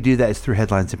the way we do that is through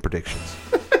headlines and predictions.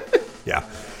 Yeah.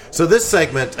 So this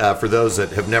segment, for those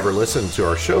that have never listened to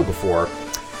our show before,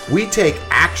 we take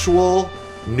actual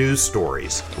news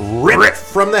stories, ripped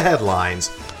from the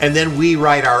headlines, and then we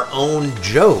write our own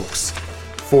jokes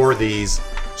for these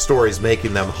stories,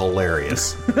 making them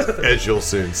hilarious, as you'll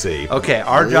soon see. Okay,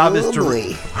 our job is to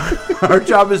read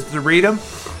them.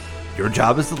 Your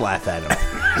job is to laugh at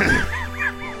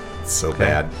them. So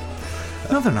bad.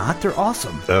 No, they're not. They're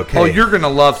awesome. Okay. Oh, you're going to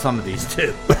love some of these,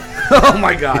 too. Oh,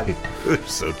 my God.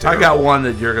 So terrible. I got one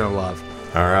that you're going to love.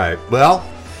 All right. Well,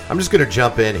 I'm just going to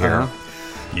jump in here.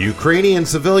 Ukrainian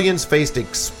civilians faced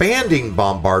expanding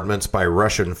bombardments by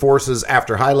Russian forces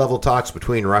after high-level talks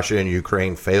between Russia and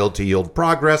Ukraine failed to yield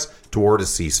progress toward a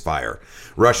ceasefire.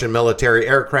 Russian military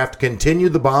aircraft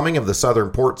continued the bombing of the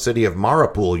southern port city of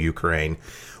Mariupol, Ukraine,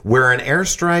 where an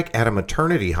airstrike at a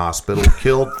maternity hospital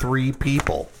killed 3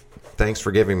 people. Thanks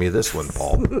for giving me this one,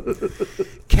 Paul.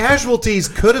 Casualties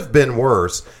could have been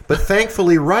worse, but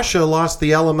thankfully Russia lost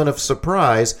the element of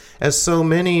surprise, as so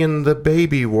many in the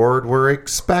baby ward were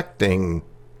expecting.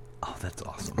 Oh, that's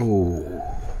awesome.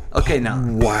 Oh. Okay, now.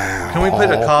 Wow. Can we put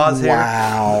a pause here?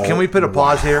 Wow. Can we put a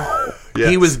pause here? Yes.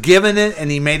 He was given it, and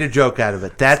he made a joke out of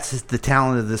it. That's the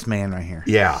talent of this man right here.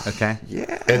 Yeah. Okay?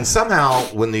 Yeah. And somehow,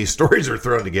 when these stories are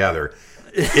thrown together,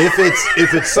 if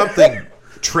it's something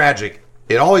tragic,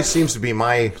 it always seems to be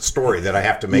my story that I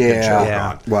have to make a joke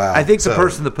on. Wow. I think the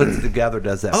person that puts it together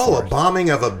does that. Oh, a bombing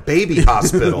of a baby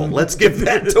hospital. Let's give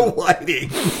that to Whitey.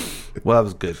 Well, that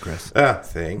was good, Chris.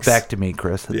 Thanks. Back to me,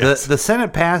 Chris. Yes. The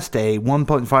Senate passed a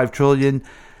 $1.5 trillion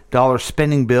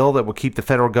spending bill that will keep the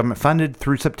federal government funded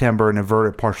through September and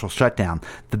avert a partial shutdown.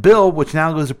 The bill, which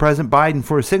now goes to President Biden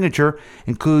for his signature,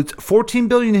 includes $14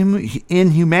 billion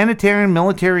in humanitarian,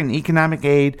 military, and economic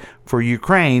aid for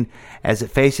Ukraine as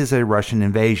it faces a Russian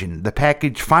invasion. The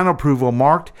package final approval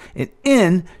marked an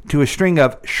end to a string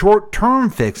of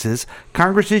short-term fixes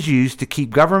Congress has used to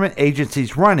keep government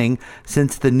agencies running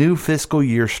since the new fiscal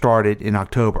year started in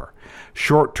October.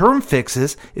 Short-term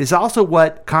fixes is also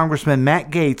what Congressman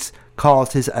Matt Gaetz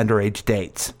calls his underage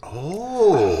dates.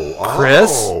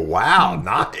 Chris? Oh, wow.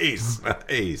 Nice.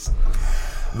 Nice.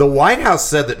 The White House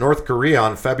said that North Korea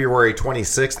on February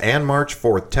 26th and March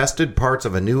 4th tested parts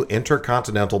of a new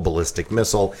intercontinental ballistic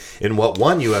missile in what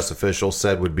one U.S. official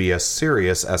said would be a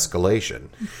serious escalation.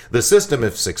 The system,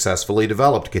 if successfully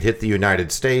developed, could hit the United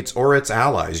States or its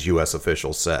allies, U.S.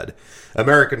 officials said.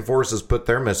 American forces put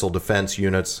their missile defense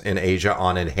units in Asia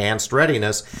on enhanced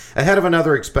readiness ahead of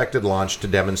another expected launch to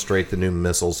demonstrate the new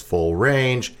missile's full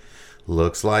range.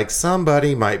 Looks like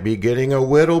somebody might be getting a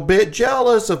little bit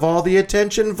jealous of all the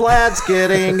attention Vlad's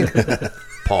getting.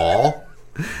 Paul?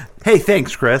 Hey,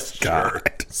 thanks, Chris. God,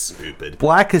 stupid.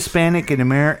 Black, Hispanic, and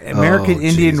American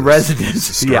Indian Jesus. residents.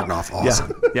 Starting off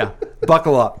awesome. Yeah.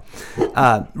 Buckle up.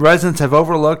 Residents have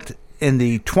overlooked in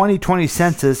the 2020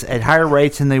 census at higher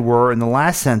rates than they were in the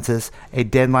last census, a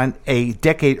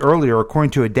decade earlier,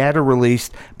 according to a data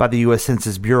released by the U.S.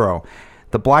 Census Bureau.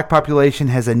 The black population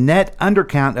has a net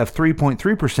undercount of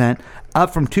 3.3%,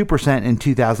 up from 2% in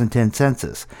 2010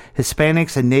 census.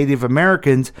 Hispanics and Native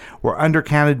Americans were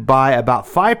undercounted by about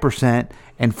 5%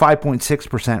 and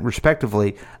 5.6%,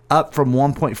 respectively, up from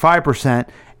 1.5%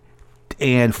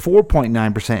 and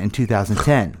 4.9% in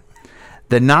 2010.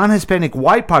 The non-Hispanic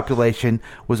white population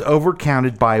was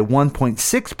overcounted by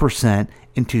 1.6%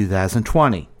 in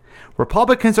 2020.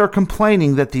 Republicans are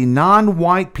complaining that the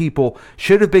non-white people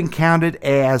should have been counted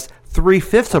as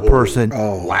 3/5 a person.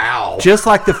 Oh, wow. Just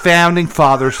like the founding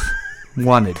fathers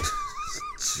wanted.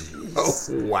 Oh,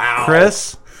 wow.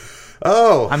 Chris?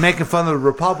 Oh. I'm making fun of the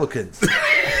Republicans.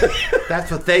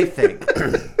 That's what they think.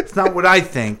 It's not what I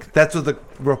think. That's what the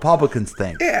Republicans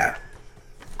think. Yeah.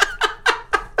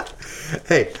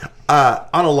 Hey,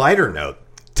 on a lighter note,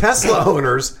 Tesla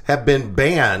owners have been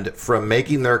banned from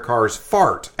making their cars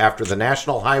fart after the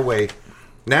National Highway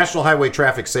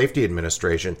Traffic Safety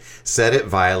Administration said it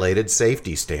violated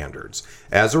safety standards.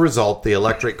 As a result, the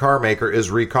electric car maker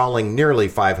is recalling nearly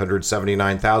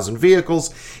 579,000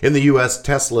 vehicles. In the U.S.,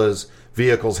 Tesla's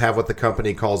vehicles have what the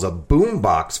company calls a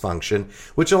boombox function,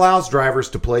 which allows drivers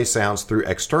to play sounds through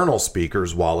external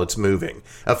speakers while it's moving,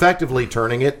 effectively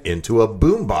turning it into a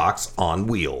boombox on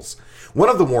wheels. One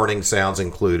of the warning sounds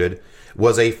included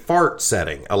was a fart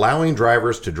setting, allowing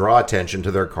drivers to draw attention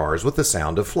to their cars with the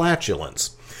sound of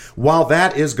flatulence. While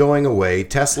that is going away,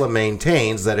 Tesla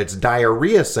maintains that its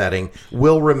diarrhea setting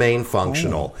will remain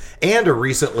functional, and a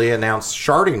recently announced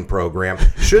sharding program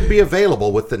should be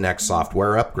available with the next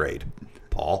software upgrade.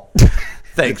 Paul?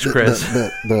 Thanks, Chris.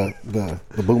 The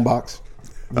boombox.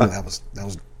 That was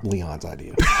Leon's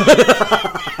idea.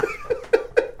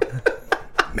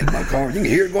 Make my car. You can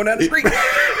hear it going down the street.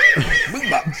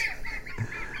 Boombox.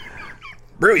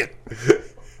 Brilliant.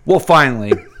 Well,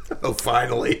 finally. Oh,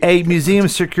 finally. A museum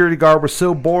security guard was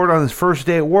so bored on his first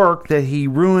day at work that he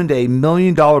ruined a $1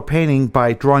 million painting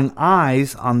by drawing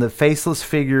eyes on the faceless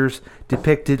figures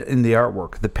depicted in the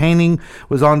artwork. The painting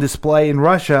was on display in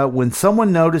Russia when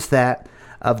someone noticed that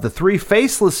of the 3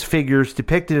 faceless figures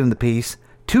depicted in the piece,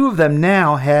 2 of them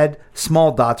now had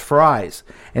small dots for eyes.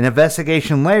 An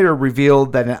investigation later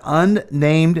revealed that an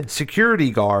unnamed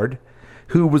security guard,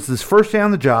 who was his first day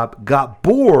on the job, got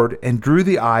bored and drew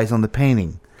the eyes on the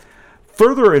painting.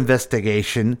 Further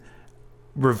investigation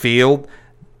revealed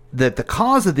that the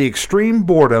cause of the extreme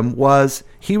boredom was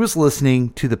he was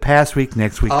listening to the Past Week,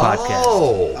 Next Week podcast.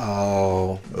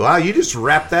 Oh. Wow, you just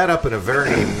wrapped that up in a very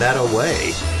meta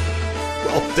way.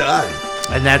 Well done.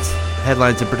 And that's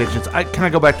headlines and predictions. Can I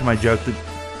go back to my joke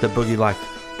that Boogie liked?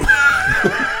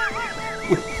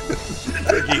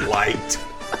 Boogie liked.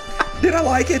 Did I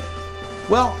like it?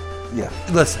 Well, yeah.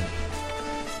 Listen,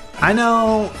 I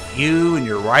know you and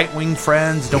your right-wing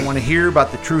friends don't want to hear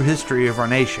about the true history of our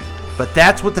nation, but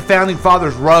that's what the Founding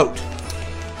Fathers wrote.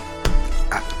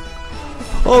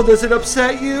 Oh, does it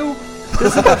upset you?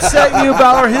 Does it upset you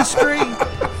about our history?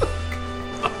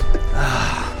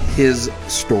 His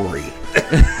story.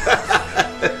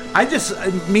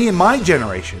 Me and my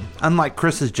generation, unlike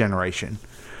Chris's generation,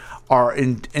 are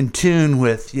in tune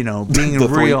with, being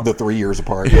real. The 3 years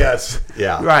apart. Yes.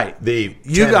 Yeah. Right.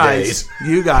 You guys,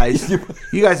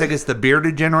 I guess the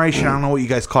bearded generation, I don't know what you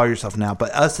guys call yourself now,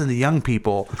 but us and the young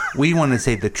people, we want to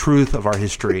say the truth of our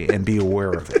history and be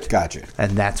aware of it. Gotcha.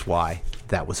 And that's why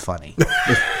that was funny.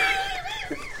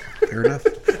 Fair enough.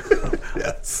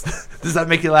 Yes. Does that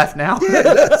make you laugh now? Yeah, it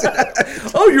does.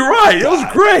 Oh, you're right. It was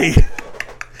great.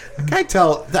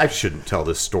 I shouldn't tell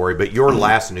this story, but your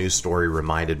last news story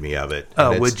reminded me of it.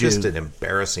 Oh, it's would you? just an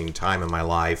embarrassing time in my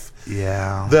life.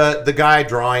 Yeah. The guy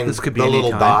drawing This could be the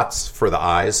little anytime. dots for the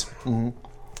eyes. Mm-hmm. When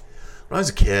I was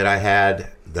a kid, I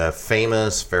had the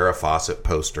famous Farrah Fawcett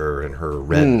poster in her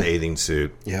red bathing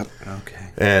suit. Yep.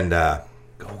 Okay. And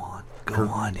Go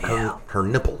on. Yeah. her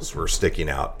nipples were sticking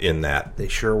out in that. They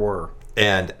sure were.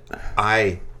 And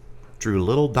I drew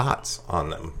little dots on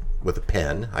them with a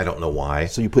pen. I don't know why.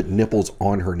 So you put nipples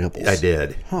on her nipples? I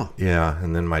did. Huh. Yeah,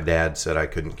 and then my dad said I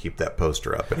couldn't keep that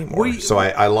poster up anymore. So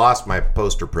I lost my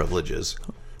poster privileges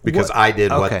because I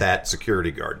did what that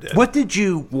security guard did. What did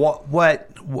you...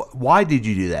 Why did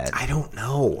you do that? I don't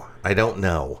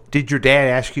know. Did your dad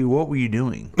ask you, what were you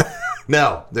doing?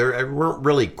 No, there weren't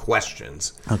really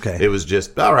questions. Okay. It was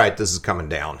just, all right, this is coming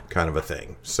down kind of a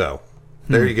thing. So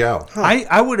there you go.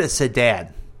 I would have said,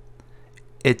 Dad,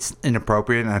 it's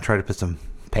inappropriate, and I try to put some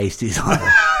pasties on it.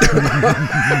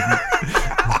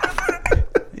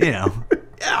 You know,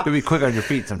 to be quick on your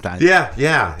feet sometimes.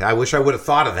 Yeah. I wish I would have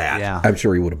thought of that. Yeah. I'm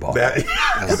sure he would have bought it.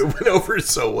 That would have went over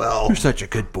so well. You're such a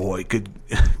good boy. Good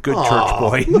church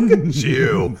boy. Look at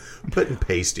you. Putting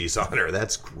pasties on her.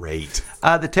 That's great.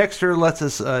 The texter lets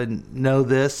us know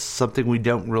this, something we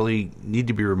don't really need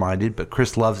to be reminded, but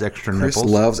Chris loves extra nipples. Chris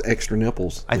loves extra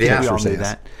nipples. I think we all knew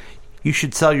that. You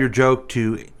should sell your joke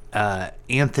to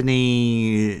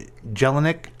Anthony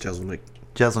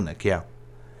Jeselnik, yeah.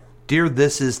 Dear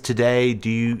This Is Today, do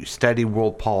you study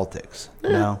world politics?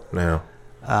 No.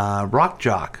 Rock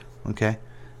Jock, okay.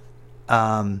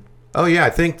 I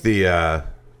think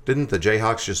didn't the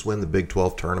Jayhawks just win the Big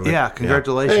 12 tournament? Yeah,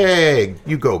 congratulations. Yeah. Hey,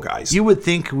 you go, guys. You would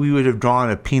think we would have drawn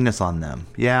a penis on them.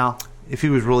 Yeah, if he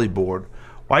was really bored.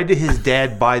 Why did his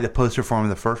dad buy the poster for him in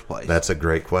the first place? That's a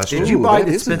great question. Did you buy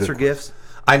the Spencer gifts?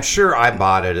 I'm sure I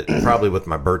bought it probably with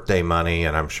my birthday money,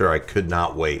 and I'm sure I could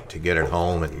not wait to get it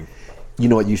home. And you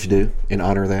know what you should do in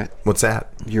honor of that? What's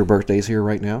that? Your birthday's here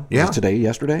right now. Yeah. Is it today?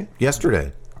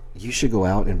 Yesterday. You should go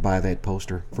out and buy that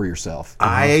poster for yourself.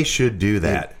 I should do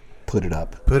that. And put it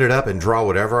up. And draw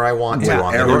whatever I want to on the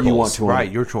whatever you want to. Right,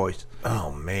 your choice.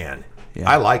 Oh man,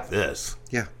 I like this.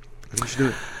 Yeah, I think you should do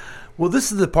it. Well,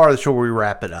 this is the part of the show where we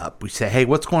wrap it up. We say, "Hey,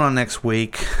 what's going on next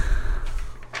week?"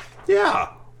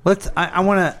 Yeah. I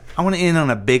want to end on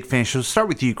a big finish. So start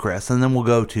with you, Chris, and then we'll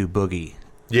go to Boogie.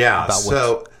 Yeah.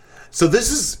 So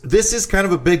this is kind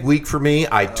of a big week for me.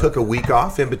 I took a week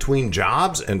off in between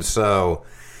jobs, and so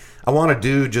I want to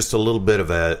do just a little bit of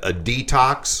a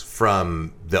detox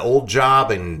from the old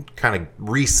job and kind of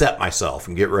reset myself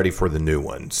and get ready for the new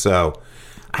one. So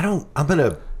I'm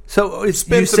gonna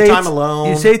spend some time alone.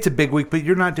 You say it's a big week, but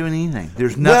you're not doing anything.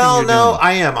 There's nothing. Well,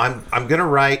 I am. I'm going to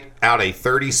write out a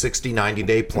 30, 60,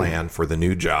 90-day plan for the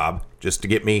new job just to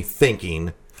get me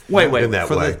thinking. Wait.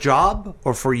 For the job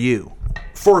or for you?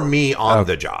 For me on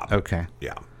the job. Okay.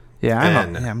 Yeah. Yeah.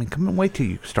 I mean, come on, wait till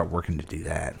you start working to do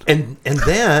that. And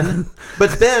then,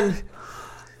 but then,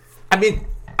 I mean,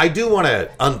 I do want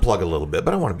to unplug a little bit,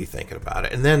 but I want to be thinking about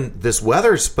it. And then this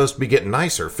weather is supposed to be getting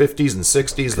nicer, 50s and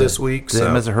 60s this week. So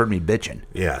that must have heard me bitching.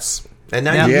 Yes. And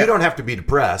now you don't have to be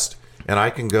depressed, and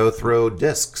I can go throw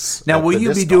discs. Now, will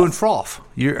you be doing froth?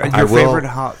 Your favorite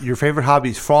hobby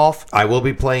is froth? I will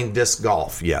be playing disc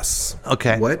golf, yes.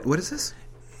 Okay. What is this?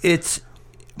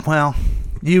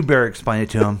 You better explain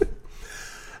it to him.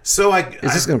 So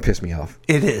is this going to piss me off?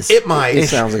 It is. It might. It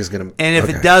sounds like it's going to. And if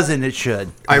it doesn't, it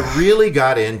should. I really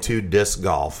got into disc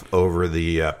golf over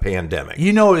the pandemic.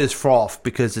 You know it is froth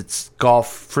because it's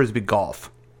golf, frisbee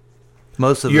golf.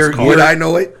 Most of us call Would I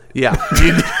know it? Yeah.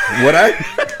 Would I?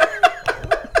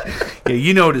 Yeah,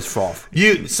 you know it is froth.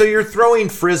 So you're throwing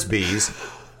frisbees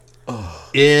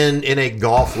in a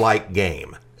golf-like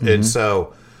game, and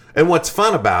what's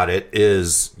fun about it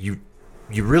is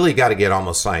you really got to get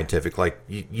almost scientific. Like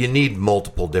you need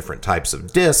multiple different types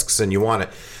of discs, and you want it.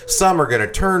 Some are going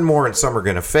to turn more, and some are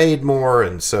going to fade more,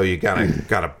 and so you got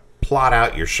to plot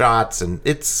out your shots, and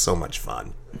it's so much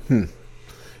fun.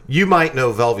 You might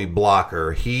know Velvy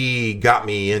Blocker. He got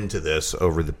me into this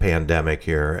over the pandemic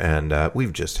here, and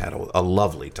we've just had a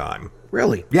lovely time.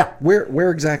 Really? Yeah.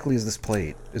 Where exactly is this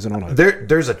played? Is it on a...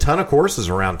 There's a ton of courses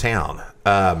around town.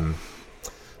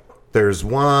 There's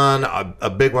one, a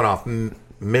big one off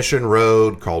Mission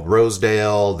Road called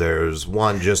Rosedale. There's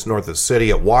one just north of the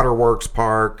city at Waterworks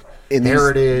Park. And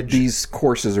Heritage. These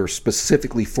courses are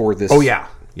specifically for this. Oh, yeah.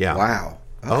 Wow.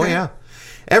 Okay. Oh, yeah.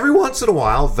 Every once in a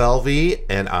while, Velvy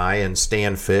and I and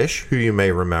Stan Fish, who you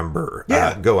may remember,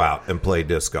 go out and play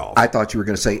disc golf. I thought you were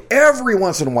going to say, every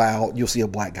once in a while, you'll see a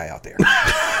black guy out there.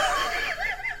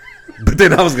 But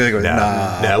then I was going to go,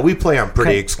 nah. No, we play on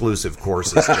pretty exclusive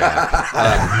courses, Jack.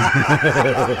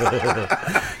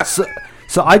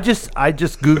 So I just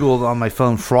Googled on my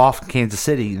phone froth Kansas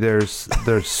City. There's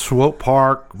Swope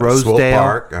Park,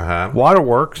 Rosedale,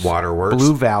 Waterworks,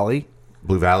 Blue Valley,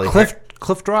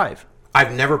 Cliff Drive.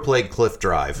 I've never played Cliff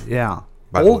Drive. Yeah.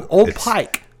 Old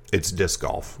Pike. It's disc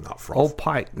golf, not froth. Old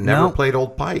Pike. Never played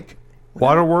Old Pike.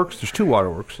 Waterworks. There's two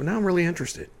Waterworks. Well, now I'm really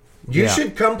interested. You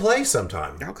should come play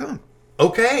sometime. How come?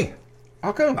 Okay.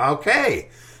 How come? Okay.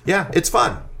 Yeah, it's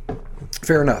fun.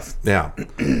 Fair enough. Yeah.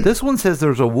 This one says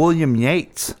there's a William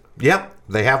Yates. Yep.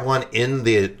 They have one in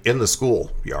the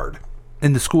school yard.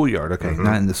 In the schoolyard, okay.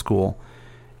 Not in the school.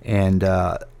 And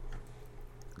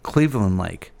Cleveland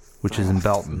Lake, which is in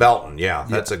Belton. Belton, yeah.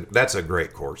 That's a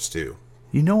great course too.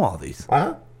 You know all these.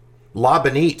 Uh-huh. La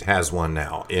Bonite has one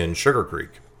now in Sugar Creek.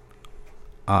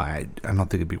 I don't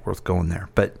think it'd be worth going there.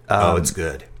 But it's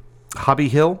good. Hobby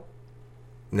Hill?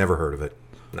 Never heard of it.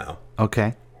 No.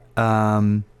 Okay.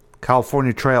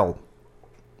 California Trail.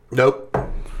 Nope.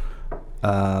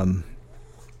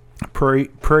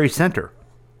 Prairie Center.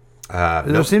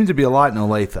 There seems to be a lot in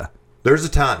Olathe. There's a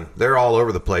ton. They're all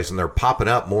over the place, and they're popping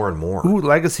up more and more. Ooh,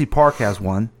 Legacy Park has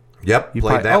one. Yep,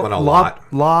 played that one a lot.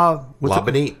 La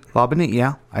Bonite. La Bonite,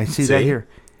 yeah. I see that here.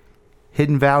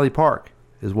 Hidden Valley Park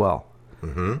as well.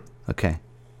 Mm-hmm. Okay.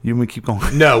 You want me to keep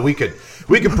going? No, we could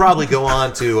probably go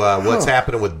on to what's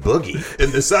happening with Boogie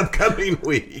in this upcoming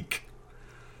week.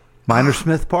 Minor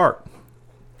Smith Park.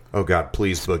 Oh, God,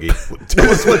 please, Boogie.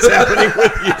 Tell us what's happening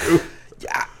with you.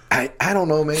 Yeah, I don't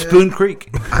know, man. Spoon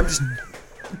Creek.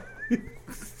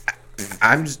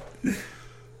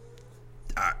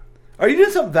 Are you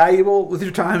doing something valuable with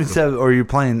your time or are you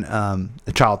playing a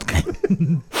child's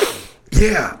game?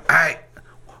 Yeah,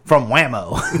 from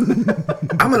Whammo.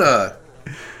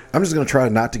 I'm just gonna try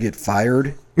not to get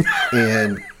fired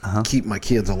and keep my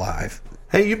kids alive.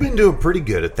 Hey, you've been doing pretty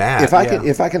good at that.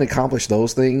 If I can accomplish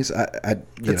those things,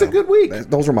 it's a good week.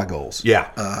 Those are my goals.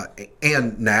 Yeah.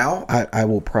 And now I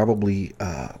will probably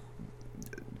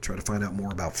try to find out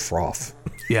more about froth.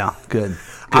 Yeah, good.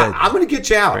 I'm going to get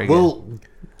you out.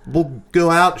 We'll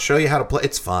go out, show you how to play.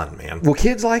 It's fun, man. Will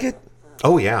kids like it?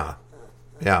 Oh yeah,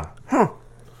 yeah. Huh.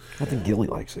 I think Gilly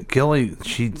likes it. Gilly,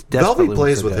 she desperately Velvy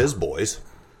plays with his boys.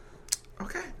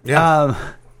 Okay. Yeah.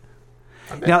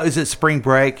 Now, is it spring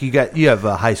break? You have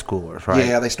high schoolers, right?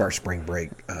 Yeah, they start spring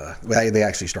break. They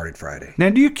actually started Friday. Now,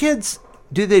 do your kids,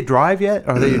 do they drive yet?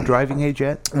 Are they driving age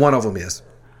yet? One of them is.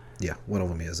 Yeah, one of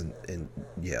them is. And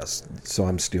yes, so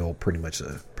I'm still pretty much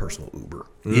a personal Uber.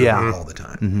 Yeah. All the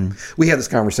time. Mm-hmm. We had this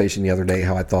conversation the other day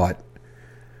how I thought,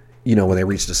 when they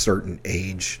reached a certain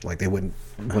age, like they wouldn't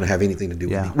want to have anything to do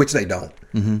with me, which they don't.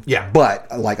 Mm-hmm. Yeah. But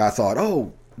like I thought,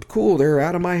 oh, cool, they're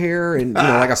out of my hair, and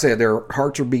like I said, their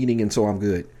hearts are beating, and so I'm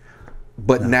good.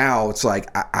 But now it's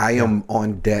like I am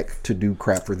on deck to do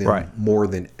crap for them more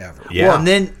than ever. Yeah. Well,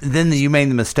 and then you made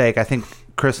the mistake. I think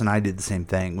Chris and I did the same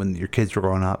thing when your kids were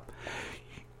growing up.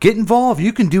 Get involved.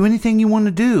 You can do anything you want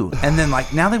to do. And then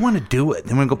now they want to do it.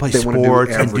 They want to go play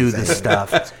sports and do this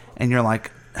stuff. And you're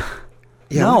like,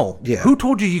 no. Yeah. Who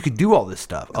told you could do all this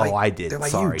stuff? Like, I did. They're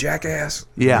like, sorry. you jackass.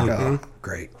 Yeah.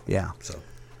 Great. Yeah. So.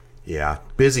 Yeah.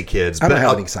 Busy kids. I don't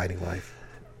have an exciting life.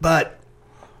 But,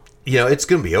 it's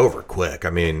going to be over quick. I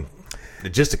mean,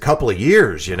 just a couple of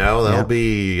years, they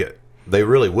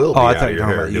really will be out of your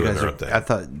hair doing their own thing. I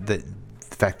thought that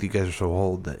the fact that you guys are so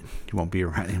old that you won't be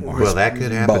around anymore. Well, that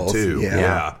could happen too.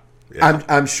 Yeah.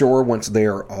 I'm sure once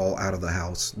they're all out of the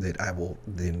house that I will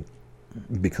then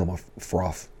become a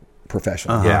froth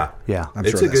professional. Yeah. I'm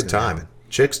it's sure a good time. Happen.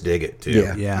 Chicks dig it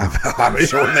too. Yeah. I'm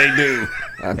sure they do.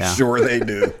 I'm sure they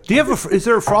do. Do you have is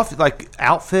there a froth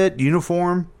outfit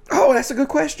uniform? Oh, that's a good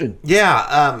question.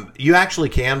 Yeah, you actually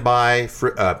can buy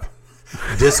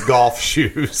disc golf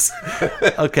shoes.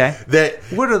 Okay.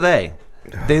 What are they?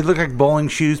 They look like bowling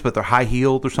shoes, but they're high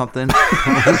heeled or something.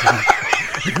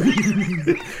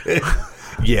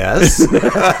 Yes.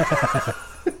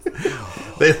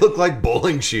 They look like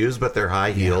bowling shoes, but they're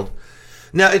high heeled.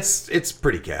 No, it's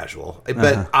pretty casual.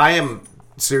 But I am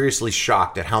seriously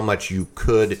shocked at how much you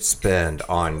could spend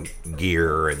on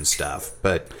gear and stuff.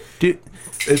 But you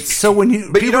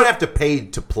don't have to pay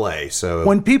to play. So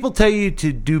when people tell you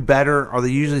to do better, are they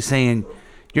usually saying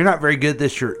you're not very good at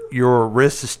this? Your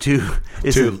wrist is too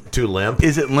limp.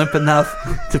 Is it limp enough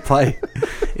to play?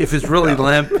 If it's really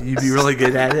limp, you'd be really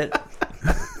good at it.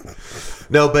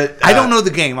 No, but I don't know the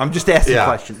game. I'm just asking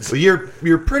questions. Well,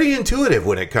 you're pretty intuitive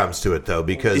when it comes to it, though,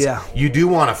 because you do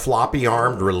want a floppy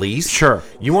armed release. Sure,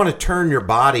 you want to turn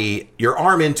your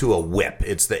arm into a whip.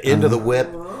 It's the end of the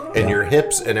whip, and your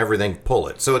hips and everything pull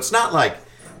it. So it's not like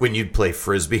when you'd play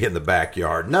frisbee in the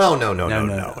backyard. No.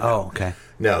 Oh, okay.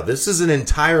 No, this is an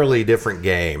entirely different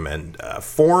game, and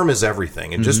form is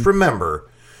everything. And just remember,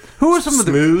 who are some of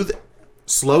the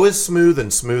slow is smooth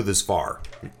and smooth is far.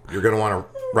 You're going to want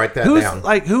to write that down.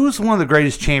 Who's one of the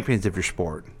greatest champions of your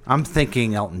sport? I'm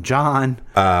thinking Elton John.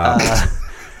 I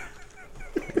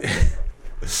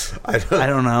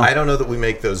don't know. I don't know that we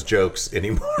make those jokes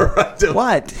anymore.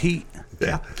 What? I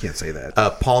can't say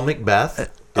that. Paul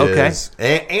Macbeth.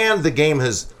 And the game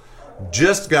has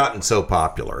just gotten so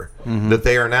popular that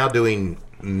they are now doing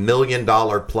 $1 million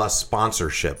plus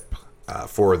sponsorship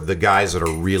for the guys that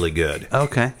are really good.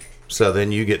 Okay. So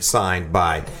then you get signed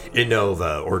by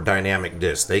Innova or Dynamic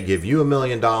Disc. They give you $1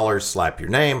 million, slap your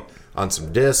name on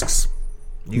some discs.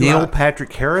 Neil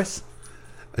Patrick Harris?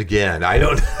 Again, I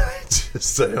don't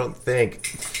think.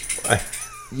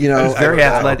 He's very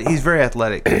athletic. He's very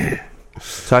athletic.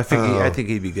 So I think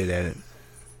he'd be good at it.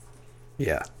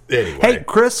 Yeah. Anyway. Hey,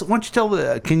 Chris, why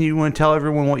don't you want to tell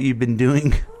everyone what you've been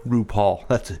doing? RuPaul.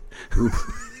 That's it.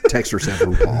 Texter said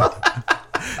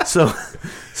RuPaul. So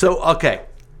okay.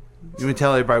 You want to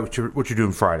tell everybody what you're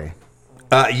doing Friday?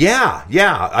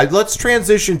 Yeah. Let's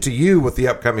transition to you with the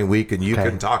upcoming week, and you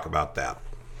can talk about that.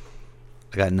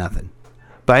 I got nothing.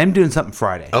 But I am doing something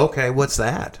Friday. Okay, what's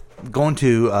that? Going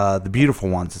to the Beautiful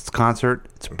Ones. It's a concert.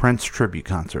 It's a Prince tribute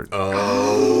concert.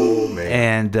 Oh,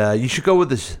 man. And you should go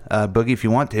with us, Boogie, if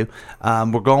you want to.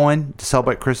 We're going to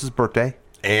celebrate Chris's birthday.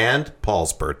 And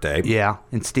Paul's birthday. Yeah,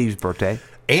 and Steve's birthday.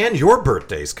 And your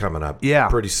birthday's coming up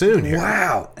pretty soon here.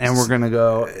 Wow. And we're going to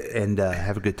go and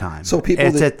have a good time. So people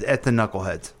it's at the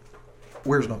Knuckleheads.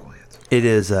 Where's Knuckleheads? It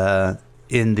is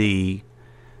in the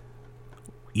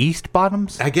East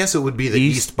Bottoms? I guess it would be the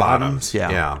East Bottoms.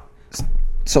 Yeah.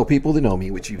 So people that know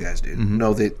me, which you guys do,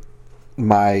 know that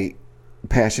my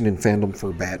passion and fandom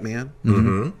for Batman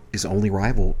is only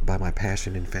rivaled by my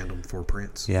passion and fandom for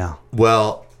Prince. Yeah.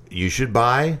 Well, you should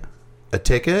buy a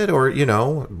ticket, or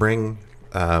bring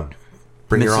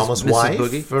your almost wife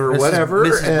Boogie. or whatever,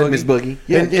 Miss Boogie.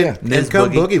 And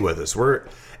come Boogie with us.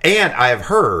 And I have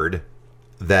heard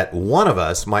that one of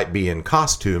us might be in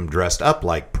costume, dressed up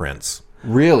like Prince.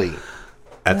 Really?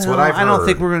 That's what I've heard. I don't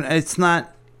think we're gonna. It's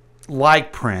not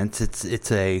like Prince.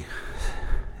 It's a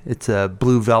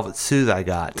blue velvet suit I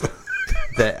got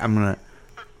that I'm gonna.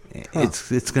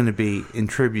 It's gonna be in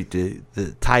tribute to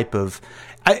the type of.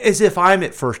 As if I'm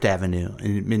at First Avenue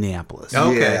in Minneapolis.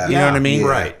 Okay. You know what I mean?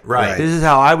 Right. This is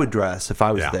how I would dress if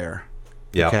I was there.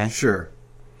 Yeah. Okay? Sure.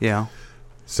 Yeah.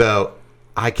 So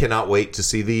I cannot wait to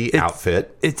see the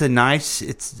outfit. It's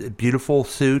a beautiful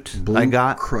suit Blue I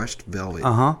got. Crushed velvet.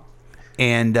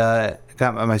 And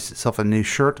got myself a new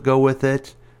shirt to go with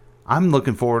it. I'm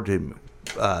looking forward to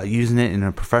using it in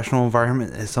a professional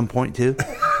environment at some point too.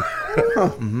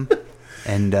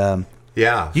 And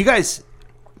you guys,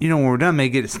 when we're done, may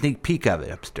get a sneak peek of it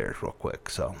upstairs real quick.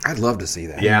 So I'd love to see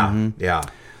that. Yeah.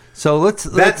 So let's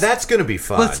that's going to be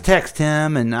fun. Let's text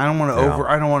him, and I don't want to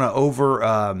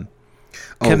over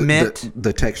commit.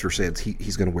 The texter said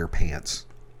he's going to wear pants.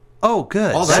 Oh,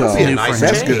 good. Oh, that'd be a nice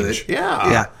change. That's good.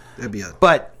 Yeah. That'd be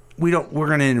But we're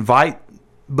going to invite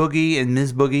Boogie and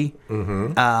Ms. Boogie.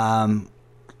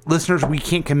 Listeners, we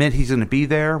can't commit he's going to be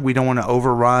there. We don't want to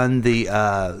overrun the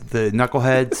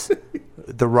knuckleheads,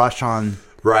 the rush on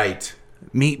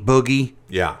Meet Boogie.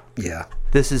 Yeah.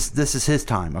 This is his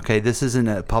time. Okay, this isn't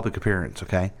a public appearance.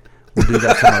 Okay, we'll do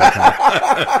that some other time.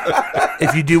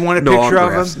 If you do want a picture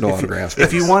of him,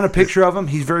 if you want a picture of him,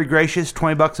 he's very gracious.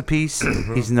 $20 a piece.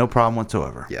 He's no problem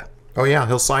whatsoever. Yeah. Oh yeah,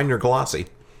 he'll sign your glossy.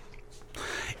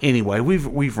 Anyway,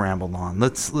 we've rambled on.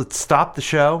 Let's stop the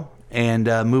show and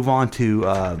move on to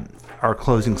our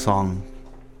closing song.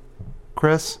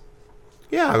 Chris?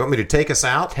 Yeah, want me to take us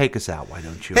out? Take us out, why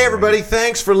don't you? Hey, everybody,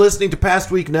 thanks for listening to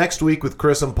Past Week, Next Week with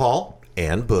Chris and Paul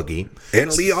and Boogie.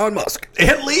 And Leon Musk.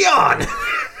 And Leon!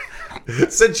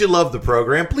 Since you love the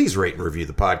program, please rate and review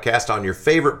the podcast on your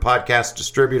favorite podcast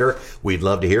distributor. We'd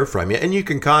love to hear from you. And you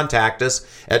can contact us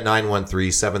at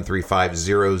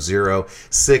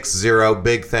 913-735-0060.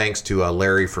 Big thanks to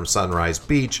Larry from Sunrise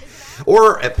Beach.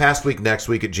 Or at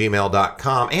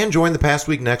pastweeknextweek@gmail.com. And join the Past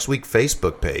Week Next Week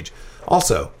Facebook page.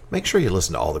 Also, make sure you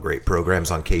listen to all the great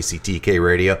programs on KCTK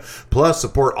Radio. Plus,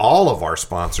 support all of our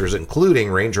sponsors,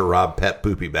 including Ranger Rob Pet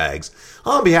Poopy Bags.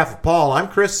 On behalf of Paul, I'm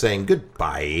Chris saying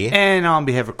goodbye. And on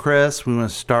behalf of Chris, we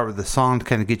want to start with a song to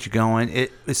kind of get you going.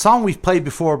 It's a song we've played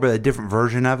before, but a different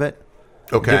version of it.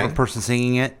 Okay. A different person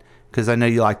singing it. Because I know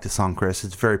you like the song, Chris.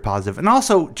 It's very positive. And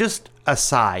also, just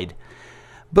aside,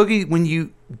 Boogie, when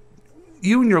you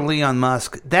and your Leon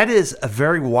Musk, that is a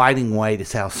very widening way to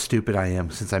say how stupid I am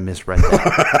since I misread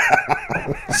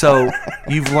that. So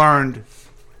you've learned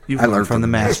from the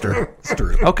master. It's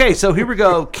true. Okay, so here we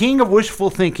go. King of Wishful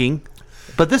Thinking,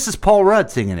 but this is Paul Rudd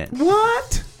singing it.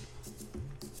 What?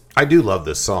 I do love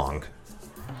this song.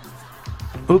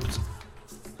 Oops.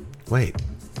 Wait.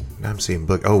 Now I'm seeing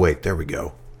Book. Oh, wait. There we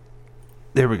go.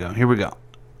 There we go. Here we go.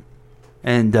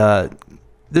 And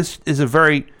this is a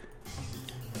very...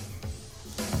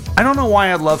 I don't know why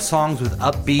I love songs with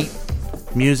upbeat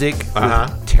music,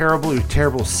 with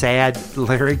terrible, sad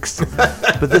lyrics,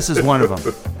 but this is one of them.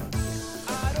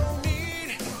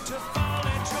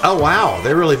 Oh, wow.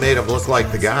 They really made them look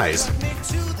like the guys.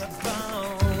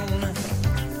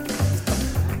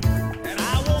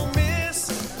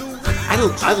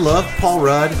 I love Paul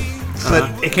Rudd,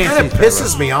 but it kind of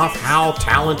pisses me off how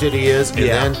talented he is,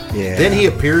 and then he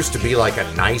appears to be like a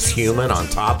nice human on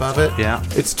top of it. Yeah.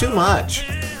 It's too much.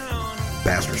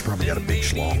 Bastard's probably got a big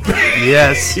schlong.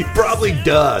 Yes. He probably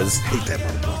does. Hate that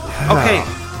motherfucker. Okay.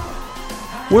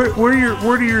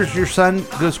 Where do your son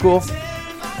go to school?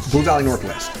 Blue Valley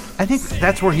Northwest. I think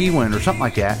that's where he went, or something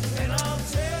like that.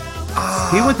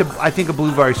 He went to, I think, a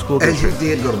Blue Valley school And district. he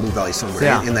did go to Blue Valley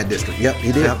somewhere in that district. Yep,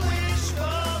 he did. Yep.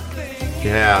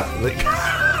 Yeah.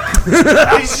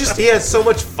 He has so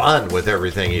much fun with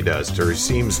everything he does, or he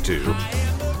seems to.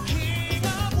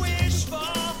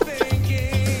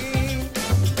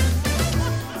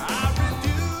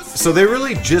 So they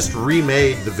really just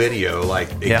remade the video,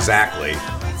 exactly.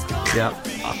 Yep.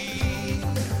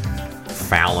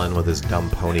 Fallon with his dumb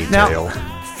ponytail. Now,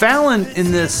 Fallon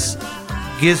in this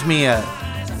gives me a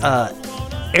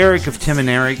Eric of Tim and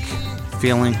Eric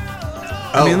feeling.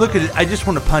 I mean, look at it. I just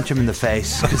want to punch him in the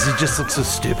face because he just looks so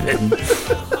stupid.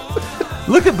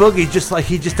 Look at Boogie, just like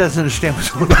he just doesn't understand what's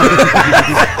going on.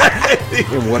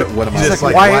 What am I just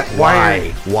like?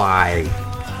 Why?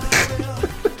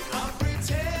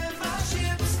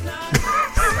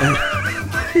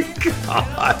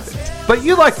 God. But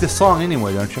you like the song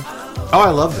anyway, don't you? Oh, I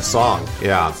love the song.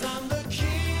 Yeah.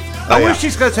 I wish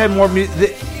these guys had more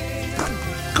music.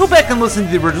 Go back and listen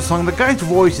to the original song. The guy's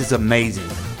voice is amazing.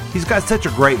 He's got such a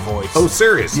great voice. Oh,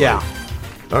 seriously? Yeah.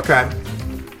 Okay.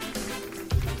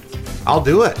 I'll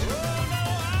do it.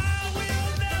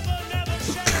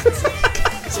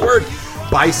 He's wearing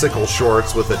bicycle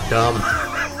shorts with a dumb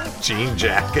jean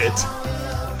jacket.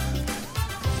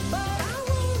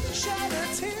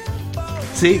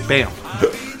 See? Bam.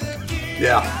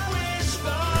 Yeah.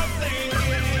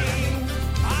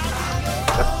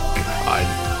 God.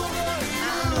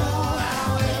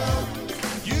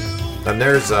 And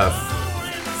there's a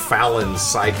Fallon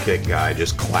sidekick guy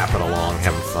just clapping along,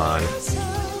 having fun.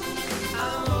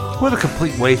 What a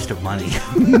complete waste of money.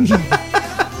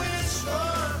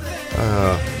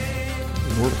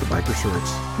 More with the biker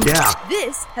shorts. Yeah.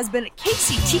 This has been a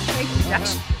KCTK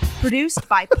production, produced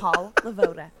by Paul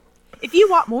Lavoda. If you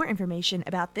want more information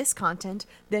about this content,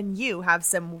 then you have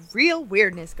some real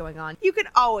weirdness going on. You can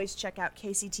always check out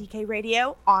KCTK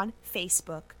Radio on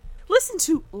Facebook. Listen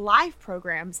to live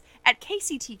programs at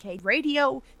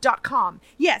kctkradio.com.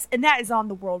 Yes, and that is on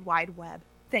the World Wide Web.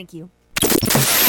 Thank you.